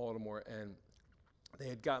West Baltimore, and they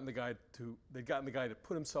had gotten the guy to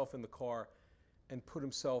put himself in the car and put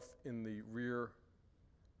himself in the rear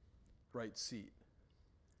right seat.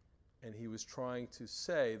 And he was trying to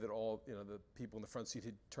say that all the people in the front seat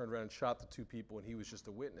had turned around and shot the 2 people, and he was just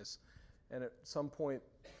a witness. And at some point,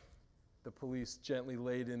 the police gently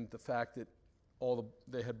laid in the fact that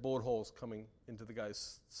they had bullet holes coming into the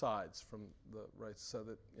guy's sides from the right, so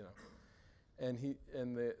that and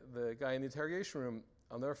the guy in the interrogation room,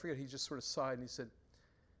 I'll never forget, he just sort of sighed and he said,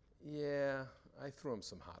 "Yeah, I threw him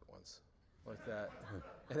some hot ones," like that.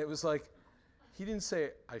 And it was like, he didn't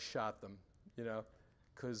say, "I shot them,"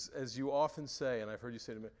 because as you often say, and I've heard you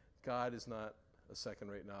say to me, God is not a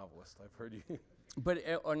second-rate novelist. I've heard you. But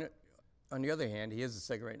on the other hand, he is a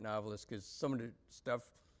second-rate novelist because some of the stuff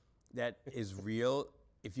that is real,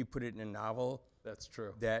 if you put it in a novel, that's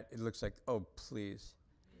true. That it looks like, oh, please.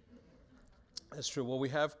 That's true. Well, we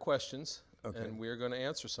have questions, Okay. and we're going to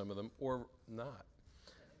answer some of them, or not.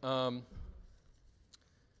 How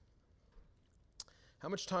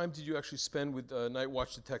much time did you actually spend with Night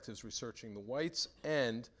Watch detectives researching the whites?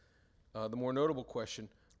 And the more notable question,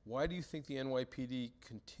 why do you think the NYPD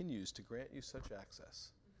continues to grant you such access?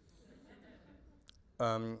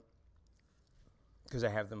 Because I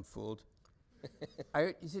have them fooled.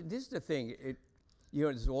 You see, this is the thing.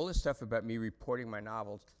 There's all this stuff about me reporting my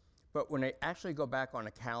novels, but when I actually go back on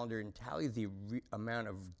a calendar and tally the amount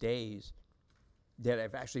of days that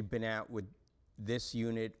I've actually been out with this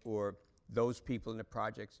unit or those people in the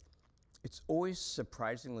projects, it's always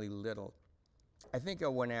surprisingly little. I think I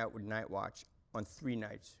went out with Night Watch on 3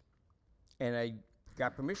 nights, and I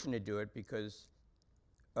got permission to do it because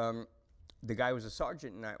the guy who was a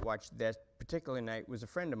sergeant in Night Watch that particular night was a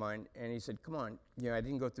friend of mine, and he said, come on, I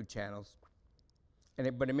didn't go through channels,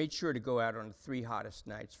 but I made sure to go out on the 3 hottest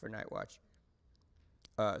nights for Night Watch.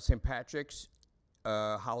 St. Patrick's,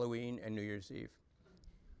 Halloween, and New Year's Eve.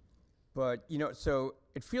 But, so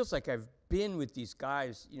it feels like I've been with these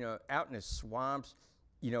guys, out in the swamps,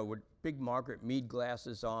 with big Margaret Mead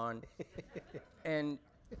glasses on. And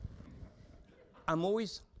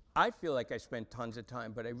I feel like I spend tons of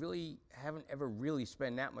time, but I really haven't ever really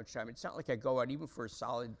spent that much time. It's not like I go out even for a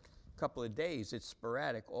solid couple of days. It's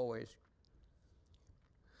sporadic always.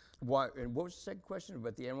 Why? And what was the second question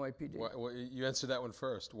about the NYPD? Well, you answered that one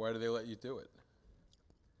first. Why do they let you do it?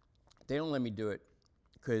 They don't let me do it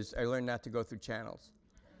because I learned not to go through channels.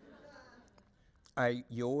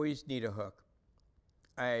 You always need a hook.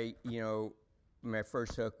 My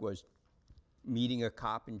first hook was meeting a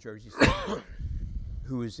cop in Jersey City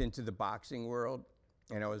who was into the boxing world,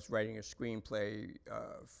 and I was writing a screenplay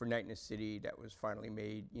for Night in the City that was finally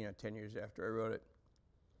made, 10 years after I wrote it.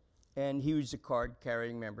 And he was a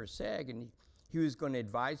card-carrying member of SAG, and he was going to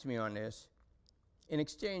advise me on this in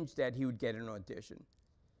exchange that he would get an audition.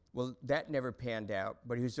 Well, that never panned out,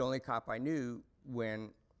 but he was the only cop I knew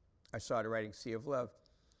when I started writing Sea of Love.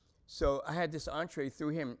 So I had this entree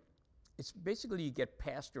through him. It's basically you get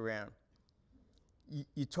passed around.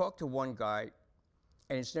 You talk to one guy,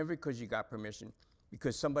 and it's never because you got permission,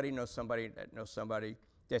 because somebody knows somebody that knows somebody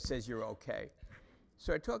that says you're okay.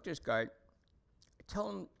 So I talk to this guy, tell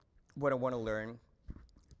him what I want to learn,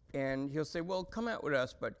 and he'll say, well, come out with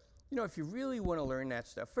us, but if you really want to learn that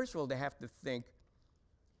stuff, first of all, they have to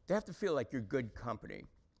feel like you're good company.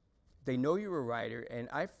 They know you're a writer, and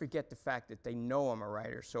I forget the fact that they know I'm a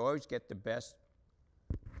writer, so I always get the best.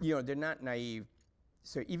 They're not naive.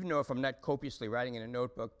 So even though if I'm not copiously writing in a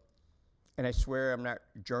notebook, and I swear I'm not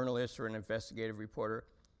a journalist or an investigative reporter,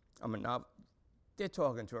 I'm a novel, they're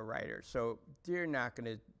talking to a writer. So they're not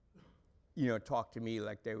going to, talk to me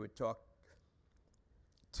like they would talk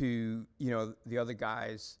to, the other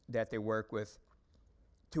guys that they work with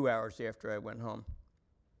 2 hours after I went home.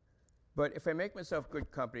 But if I make myself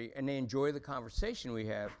good company and they enjoy the conversation we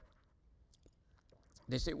have,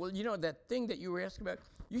 they say, well, that thing that you were asking about,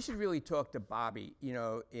 you should really talk to Bobby,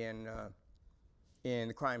 in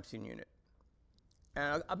the crime scene unit.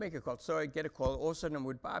 And I'll make a call. So I get a call. All of a sudden, I'm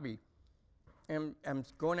with Bobby. And I'm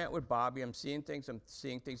going out with Bobby. I'm seeing things. And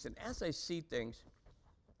as I see things,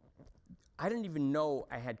 I didn't even know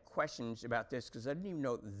I had questions about this because I didn't even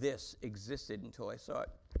know this existed until I saw it.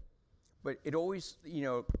 But it always,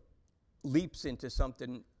 leaps into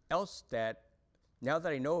something else that now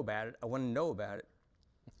that I know about it, I want to know about it.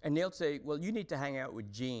 And they'll say, well, you need to hang out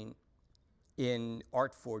with Gene in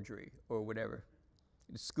art forgery or whatever,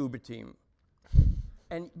 the scuba team.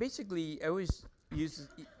 And basically, I always use,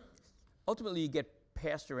 ultimately you get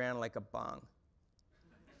passed around like a bong.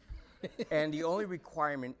 And the only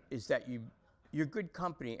requirement is that you're good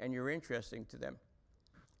company and you're interesting to them.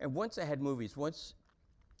 And once I had movies,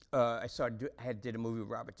 I did a movie with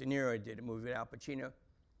Robert De Niro, I did a movie with Al Pacino.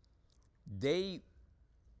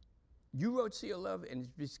 You wrote Sea of Love, and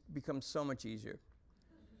it's become so much easier.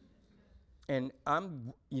 And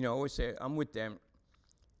I'm, always say, I'm with them,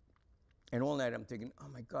 and all night I'm thinking, oh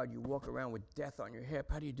my God, you walk around with death on your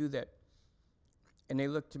hip, how do you do that? And they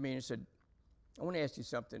looked to me and said, I want to ask you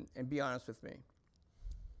something, and be honest with me.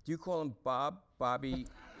 Do you call him Bob, Bobby,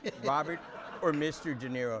 Robert, or Mr. De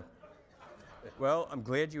Niro? Well, I'm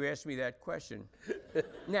glad you asked me that question.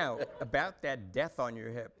 Now, about that death on your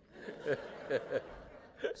hip.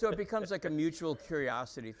 So it becomes like a mutual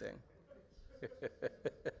curiosity thing.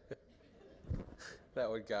 That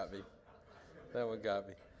one got me.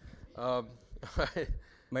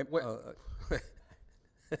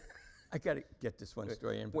 I got to get this one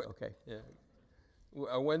story in, but okay. Yeah.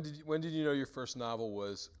 When did you know your first novel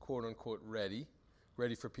was quote unquote ready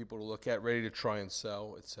for people to look at, ready to try and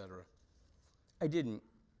sell, etc.? I didn't.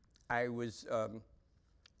 I was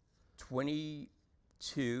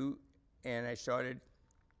 22, and I started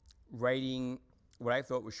writing what I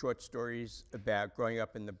thought were short stories about growing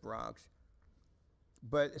up in the Bronx.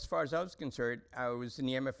 But as far as I was concerned, I was in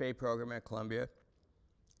the MFA program at Columbia,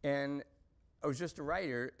 and I was just a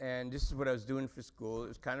writer, and this is what I was doing for school. It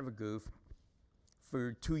was kind of a goof.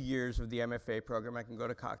 For 2 years of the MFA program, I can go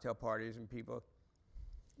to cocktail parties, and people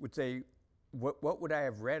would say, what would I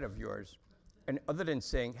have read of yours? And other than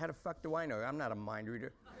saying, how the fuck do I know? I'm not a mind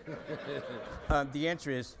reader. The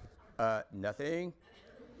answer is, nothing.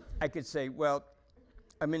 I could say, well,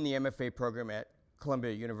 I'm in the MFA program at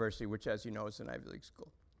Columbia University, which, as you know, is an Ivy League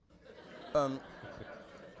school.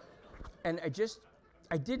 And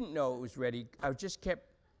I didn't know it was ready. I just kept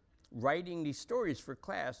writing these stories for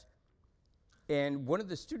class. And one of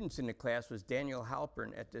the students in the class was Daniel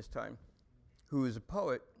Halpern at this time, who was a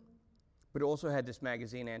poet, but also had this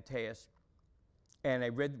magazine, Antaeus. And I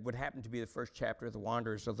read what happened to be the first chapter of The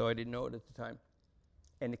Wanderers, although I didn't know it at the time.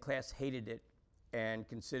 And the class hated it and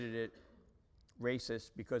considered it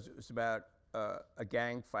racist because it was about a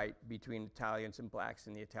gang fight between Italians and blacks,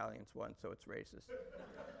 and the Italians won, so it's racist.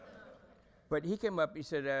 But he came up, he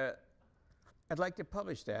said, I'd like to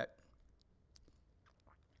publish that.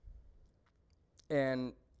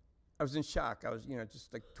 And I was in shock. I was,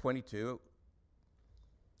 just like 22.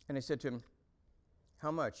 And I said to him,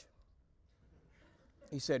 how much?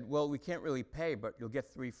 He said, well, we can't really pay, but you'll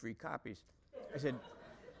get 3 free copies. I said,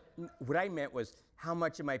 what I meant was, how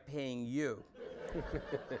much am I paying you?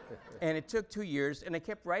 And it took 2 years, and I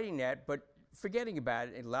kept writing that, but forgetting about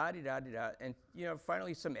it, and la-di-da-di-da. And,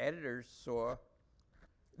 finally some editors saw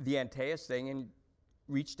the Antaeus thing and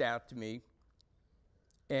reached out to me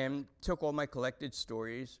and took all my collected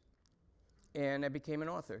stories, and I became an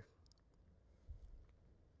author.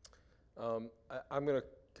 I'm going to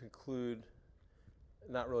conclude,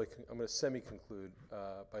 not really, I'm going to semi-conclude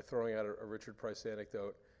by throwing out a Richard Price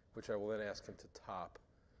anecdote, which I will then ask him to top.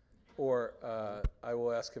 Or I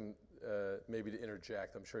will ask him maybe to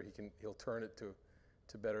interject. I'm sure he'll turn it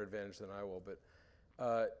to better advantage than I will.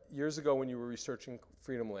 But years ago when you were researching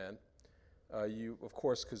Freedom Land, you, of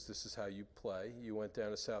course, because this is how you play, you went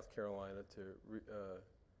down to South Carolina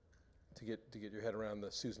to get your head around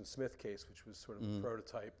the Susan Smith case, which was sort of the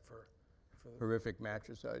prototype for the horrific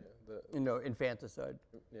matricide, infanticide.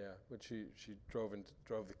 Yeah, which she drove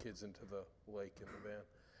the kids into the lake in the van.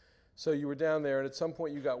 So you were down there, and at some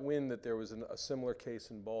point you got wind that there was a similar case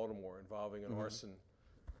in Baltimore involving an arson,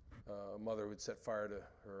 a mother who had set fire to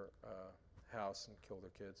her house and killed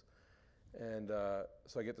her kids. And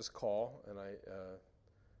so I get this call, and I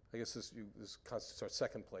guess this constitutes our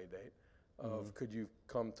second play date of could you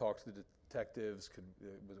come talk to the detectives?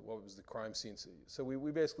 What was the crime scene? So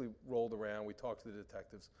we basically rolled around. We talked to the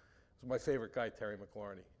detectives. It was my favorite guy, Terry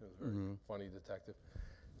McLarney. He was a very funny detective.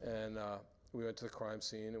 And we went to the crime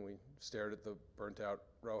scene, and we stared at the burnt-out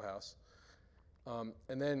row house.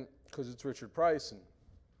 And then, because it's Richard Price, and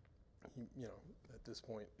he, at this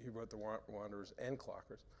point, he wrote The Wanderers and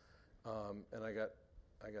Clockers, and I got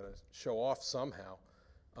to show off somehow.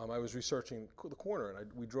 I was researching the corner,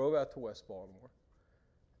 and we drove out to West Baltimore,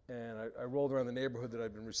 and I rolled around the neighborhood that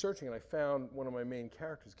I'd been researching, and I found one of my main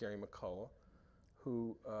characters, Gary McCullough,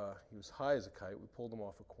 who he was high as a kite. We pulled him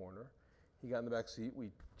off a corner. He got in the back seat. We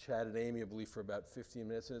chatted amiably for about 15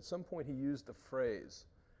 minutes, and at some point he used a phrase,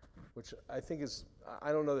 which I think is,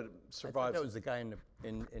 I don't know that it survives. I thought that was the guy in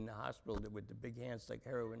the hospital with the big hands like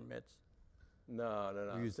heroin mitts. No.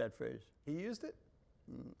 He used that phrase. He used it?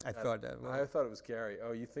 I thought that. I thought it was Gary.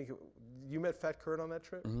 Oh, you met Fat Kurt on that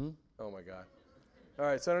trip? Mm-hmm. Oh my God. All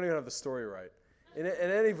right, so I don't even have the story right. In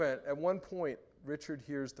any event, at one point, Richard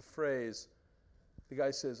hears the phrase, the guy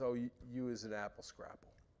says, oh, you is an apple scrapple,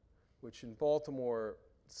 which in Baltimore,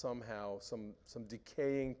 somehow, some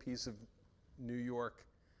decaying piece of New York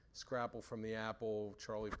scrapple from the apple,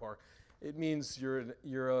 Charlie Park. It means you're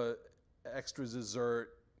a extra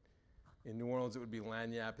dessert. In New Orleans, it would be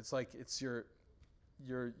lagniappe. It's like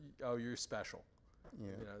you're special.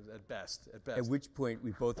 Yeah. At best. At which point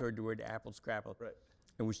we both heard the word apple scrapple. Right.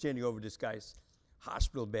 And we're standing over this guy's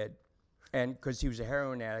hospital bed, and because he was a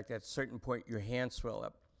heroin addict, at a certain point your hands swell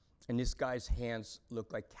up, and this guy's hands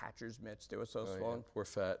looked like catcher's mitts. They were so swollen. Yeah. Poor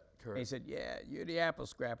Fat Kurt. And he said, "Yeah, you're the apple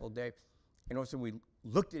scrapple, Dave." And all of a sudden we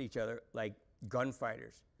looked at each other like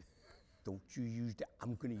gunfighters. Don't you use that?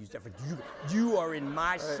 I'm going to use that for you. You are in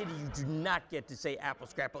my city. You do not get to say apple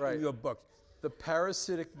scrapple in your books. The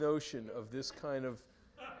parasitic notion of this kind of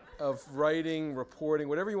writing, reporting,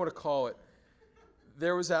 whatever you want to call it,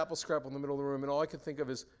 there was apple scrapple in the middle of the room, and all I could think of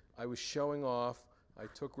is I was showing off. I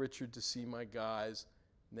took Richard to see my guys.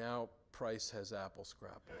 Now Price has apple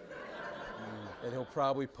scrapple. And he'll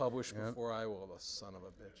probably publish before I will, the son of a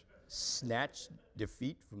bitch. Snatch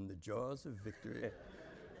defeat from the jaws of victory.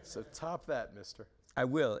 So top that, mister. I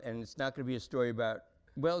will, and it's not going to be a story about,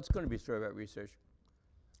 well, it's going to be a story about research.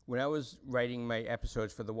 When I was writing my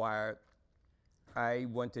episodes for The Wire, I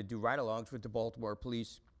wanted to do ride-alongs with the Baltimore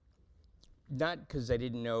police, not because I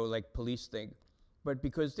didn't know, like, police think, but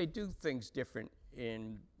because they do things different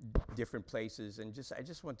in different places, and I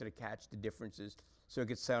just wanted to catch the differences so it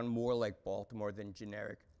could sound more like Baltimore than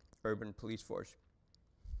generic urban police force.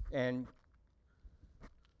 And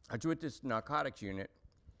I was with this narcotics unit,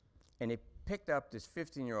 and it picked up this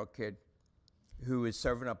 15-year-old kid who was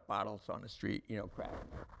serving up bottles on the street, you know, crack.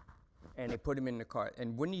 And they put him in the car.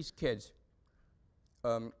 And when these kids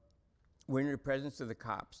were in the presence of the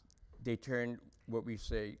cops, they turned what we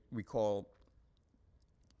call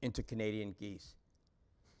into Canadian geese,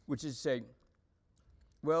 which is to say,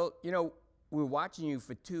 well, you know, we're watching you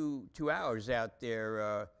for two hours out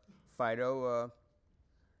there, Fido.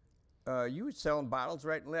 You were selling bottles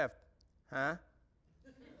right and left, huh?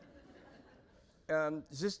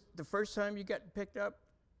 Is this the first time you got picked up?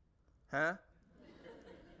 Huh?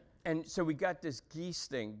 And so we got this geese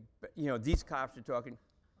thing, but, you know, these cops are talking,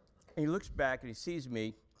 and he looks back and he sees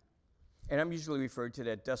me, and I'm usually referred to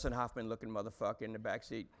that Dustin Hoffman-looking motherfucker in the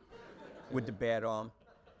backseat with the bad arm.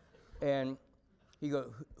 And he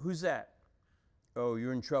goes, who's that? Oh,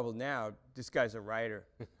 you're in trouble now. This guy's a writer.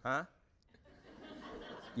 Huh?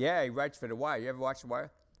 Yeah, he writes for The Wire. You ever watch The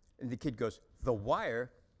Wire? And the kid goes, The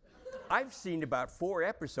Wire? I've seen about 4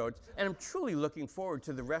 episodes, and I'm truly looking forward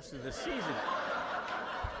to the rest of the season.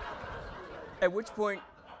 At which point,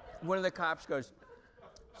 one of the cops goes,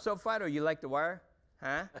 so, Fido, you like The Wire?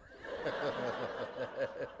 Huh?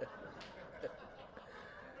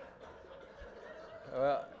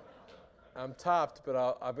 Well, I'm topped, but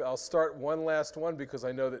I'll start one last one because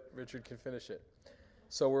I know that Richard can finish it.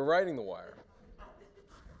 So we're writing The Wire.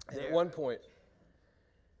 At one point,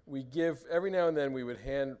 every now and then we would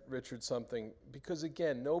hand Richard something because,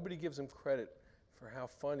 again, nobody gives him credit for how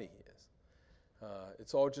funny he is.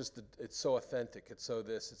 It's all just, it's so authentic. It's so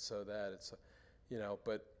this, it's so that, you know,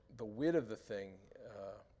 but the wit of the thing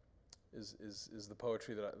is the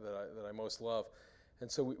poetry that I most love.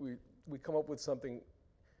 And so we come up with something.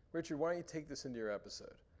 Richard, why don't you take this into your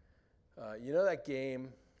episode? You know that game,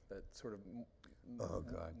 that sort of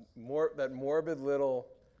that morbid little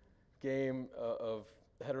game of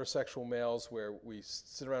heterosexual males where we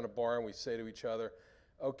sit around a bar and we say to each other,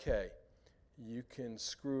 okay, you can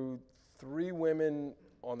screw 3 women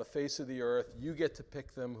on the face of the earth. You get to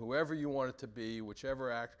pick them, whoever you want it to be,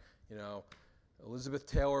 whichever act, you know, Elizabeth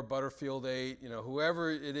Taylor, Butterfield 8, you know,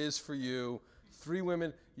 whoever it is for you. 3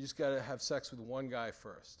 women, you just got to have sex with 1 guy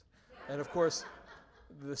first. And of course,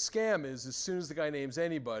 the scam is as soon as the guy names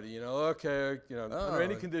anybody, you know, okay, you know, under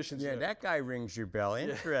any conditions. Yeah, you know. that guy rings your bell.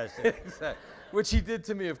 Interesting. Exactly. Which he did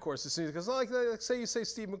to me, of course, as soon as he goes, oh, like say you say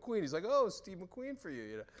Steve McQueen. He's like, oh, Steve McQueen for you,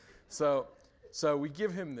 you know. So we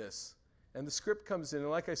give him this, and the script comes in, and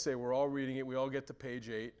like I say, we're all reading it. We all get to page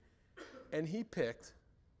 8, and he picked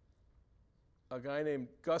a guy named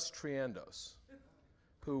Gus Triandos,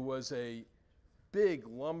 who was a big,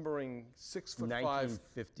 lumbering, 6'5",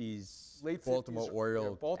 1950s late Baltimore 50s,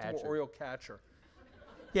 Oriole Baltimore catcher. Oriole catcher.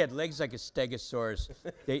 He had legs like a stegosaurus.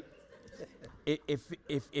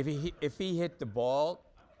 If he hit the ball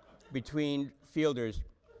between fielders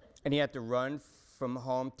and he had to run from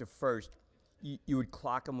home to first, you would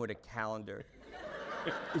clock him with a calendar.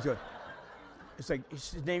 It's like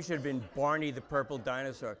his name should have been Barney the Purple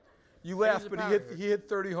Dinosaur. You laugh, but he hit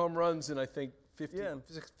 30 home runs in, I think,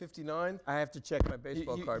 59. I have to check my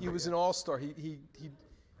baseball card. He was an all-star. He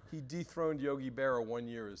dethroned Yogi Berra 1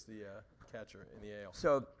 year as the catcher in the AL.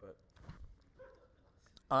 So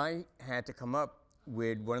I had to come up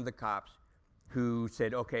with one of the cops who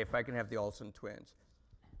said, okay, if I can have the Olsen twins,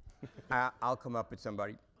 I'll come up with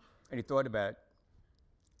somebody. And he thought about it,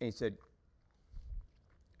 and he said,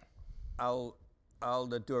 I'll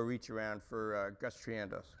do a reach around for Gus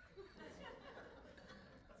Triandos.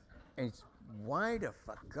 And he said, why the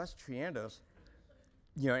fuck, Gus Triandos?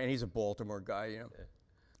 You know, and he's a Baltimore guy, you know. Yeah.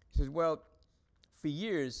 He says, well, for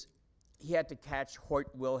years, he had to catch Hoyt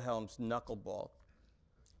Wilhelm's knuckleball,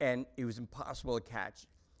 and it was impossible to catch.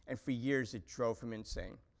 And for years, it drove him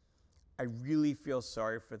insane. I really feel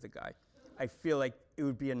sorry for the guy. I feel like it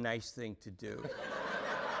would be a nice thing to do.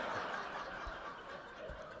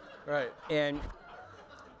 Right. And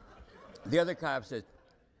the other cop said,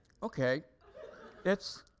 okay,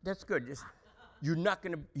 that's good. You're not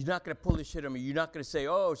gonna pull this shit on me. You're not gonna say,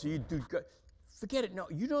 oh, so you do good. forget it. No,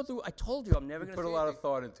 you know, I told you I'm never going to Put a lot of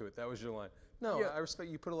thought into it. That was your line. No, Yeah. I respect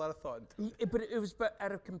you put a lot of thought into it. But it was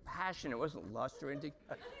out of compassion. It wasn't lust or anything.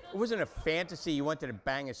 It wasn't a fantasy. You wanted to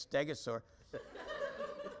bang a stegosaur.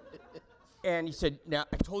 And he said, now,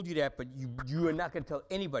 I told you that, but you are not going to tell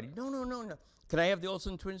anybody. No. Can I have the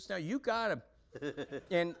Olsen twins now? You got them.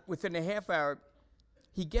 And within a half hour,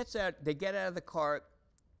 he gets out. They get out of the car,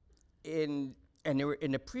 and they were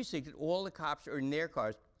in the precinct, and all the cops are in their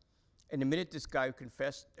cars. And the minute this guy who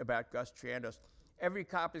confessed about Gus Triandos, every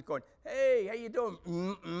cop is going, hey, how you doing?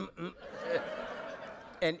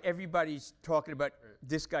 And everybody's talking about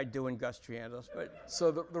this guy doing Gus Triandos. But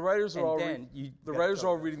so the writers are all writers are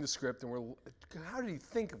all reading the script, and we're, how did he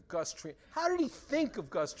think of Gus Triandos? How did he think of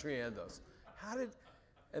Gus Triandos?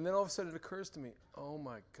 And then all of a sudden it occurs to me, oh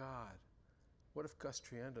my God, what if Gus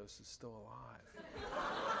Triandos is still alive?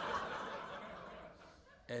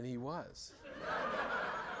 And he was.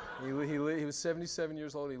 He was 77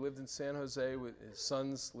 years old. He lived in San Jose. His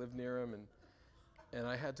sons lived near him, and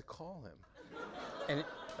I had to call him. And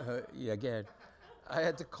again, I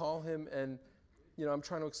had to call him, and I'm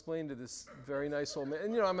trying to explain to this very nice old man.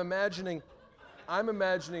 And I'm imagining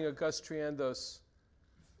a Gus Triandos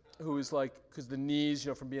who is like, because the knees,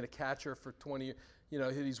 from being a catcher for 20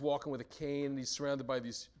 years, he's walking with a cane, and he's surrounded by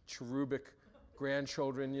these cherubic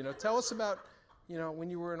grandchildren. Tell us about,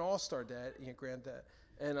 when you were an all-star dad, granddad.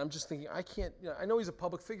 And I'm just thinking, I can't, I know he's a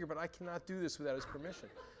public figure, but I cannot do this without his permission.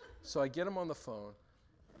 So I get him on the phone,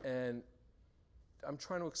 and I'm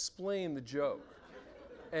trying to explain the joke.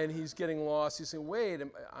 And he's getting lost. He's saying, wait,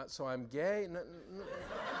 so I'm gay?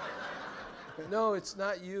 No, it's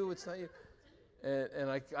not you, it's not you.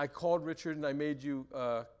 And I called Richard, and I made you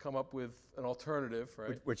come up with an alternative,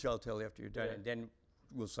 right? Which I'll tell you after you're done, and then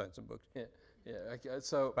we'll sign some books. Yeah.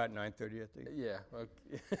 So about 9:30, I think. Yeah.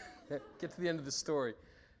 Okay. Get to the end of the story.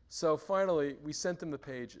 So finally, we sent him the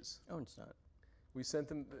pages. Oh, it's not. We sent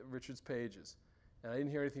him Richard's pages, and I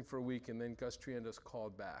didn't hear anything for a week. And then Gus Triandos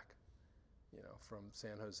called back, from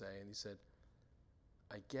San Jose, and he said,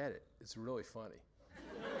 "I get it. It's really funny."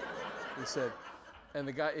 He said, and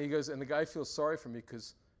the guy feels sorry for me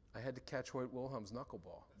because I had to catch Hoyt Wilhelm's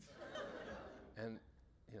knuckleball, and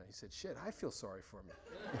he said, "Shit, I feel sorry for me."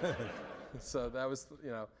 So that was,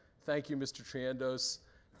 thank you, Mr. Triandos.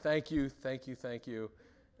 Thank you.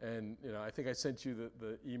 And, I think I sent you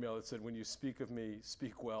the email that said, when you speak of me,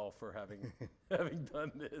 speak well for having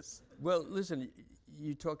done this. Well, listen,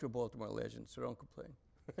 you talked to a Baltimore legend, so don't complain.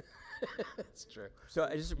 That's true. So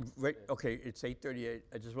I just, okay, it's 8:38.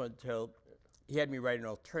 I just want to tell, he had me write an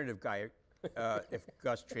alternative guy if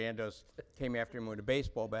Gus Triandos came after him with a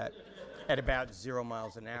baseball bat at about 0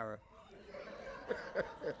 miles an hour.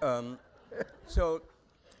 So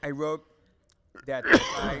I wrote that the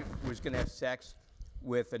guy was going to have sex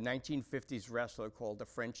with a 1950s wrestler called the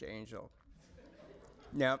French Angel.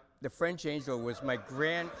 Now, the French Angel was the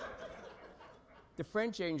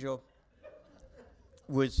French Angel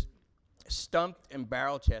was stumped and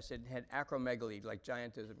barrel-chested and had acromegaly, like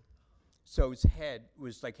giantism. So his head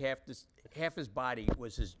was like half his body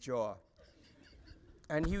was his jaw.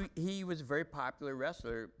 And he was a very popular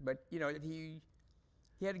wrestler, but he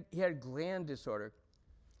had a gland disorder,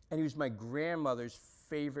 and he was my grandmother's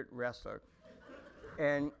favorite wrestler.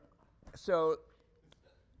 And so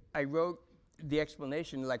I wrote the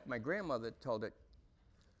explanation like my grandmother told it.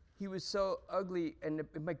 He was so ugly, and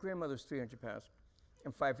my grandmother was 300 pounds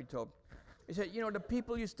and 5 feet tall. He said, the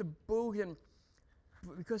people used to boo him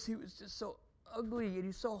because he was just so ugly and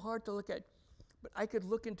he's so hard to look at. But I could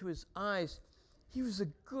look into his eyes. He was a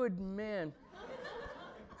good man.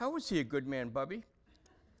 How was he a good man, Bubby?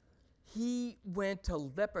 He went to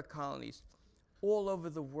leper colonies all over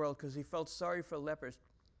the world because he felt sorry for lepers.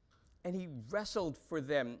 And he wrestled for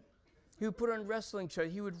them. He would put on wrestling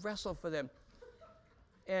shows. He would wrestle for them.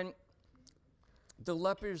 And the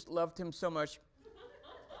lepers loved him so much.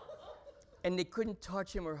 And they couldn't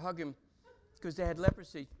touch him or hug him because they had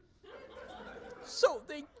leprosy. So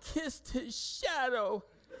they kissed his shadow.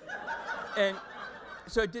 And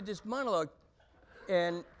so I did this monologue.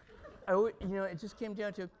 And it just came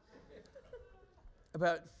down to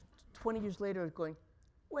about 20 years later, I was going,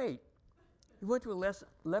 wait, he went to a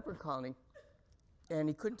leper colony, and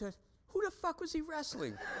he couldn't touch. Who the fuck was he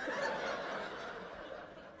wrestling?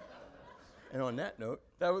 And on that note,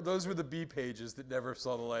 those were the B pages that never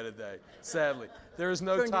saw the light of day. Sadly, there is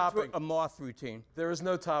no turned topping into a moth routine. There is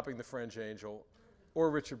no topping the French Angel or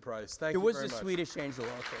Richard Price. Thank you very much. There was the Swedish Angel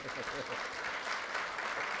also.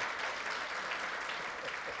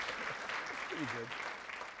 Pretty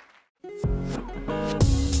good.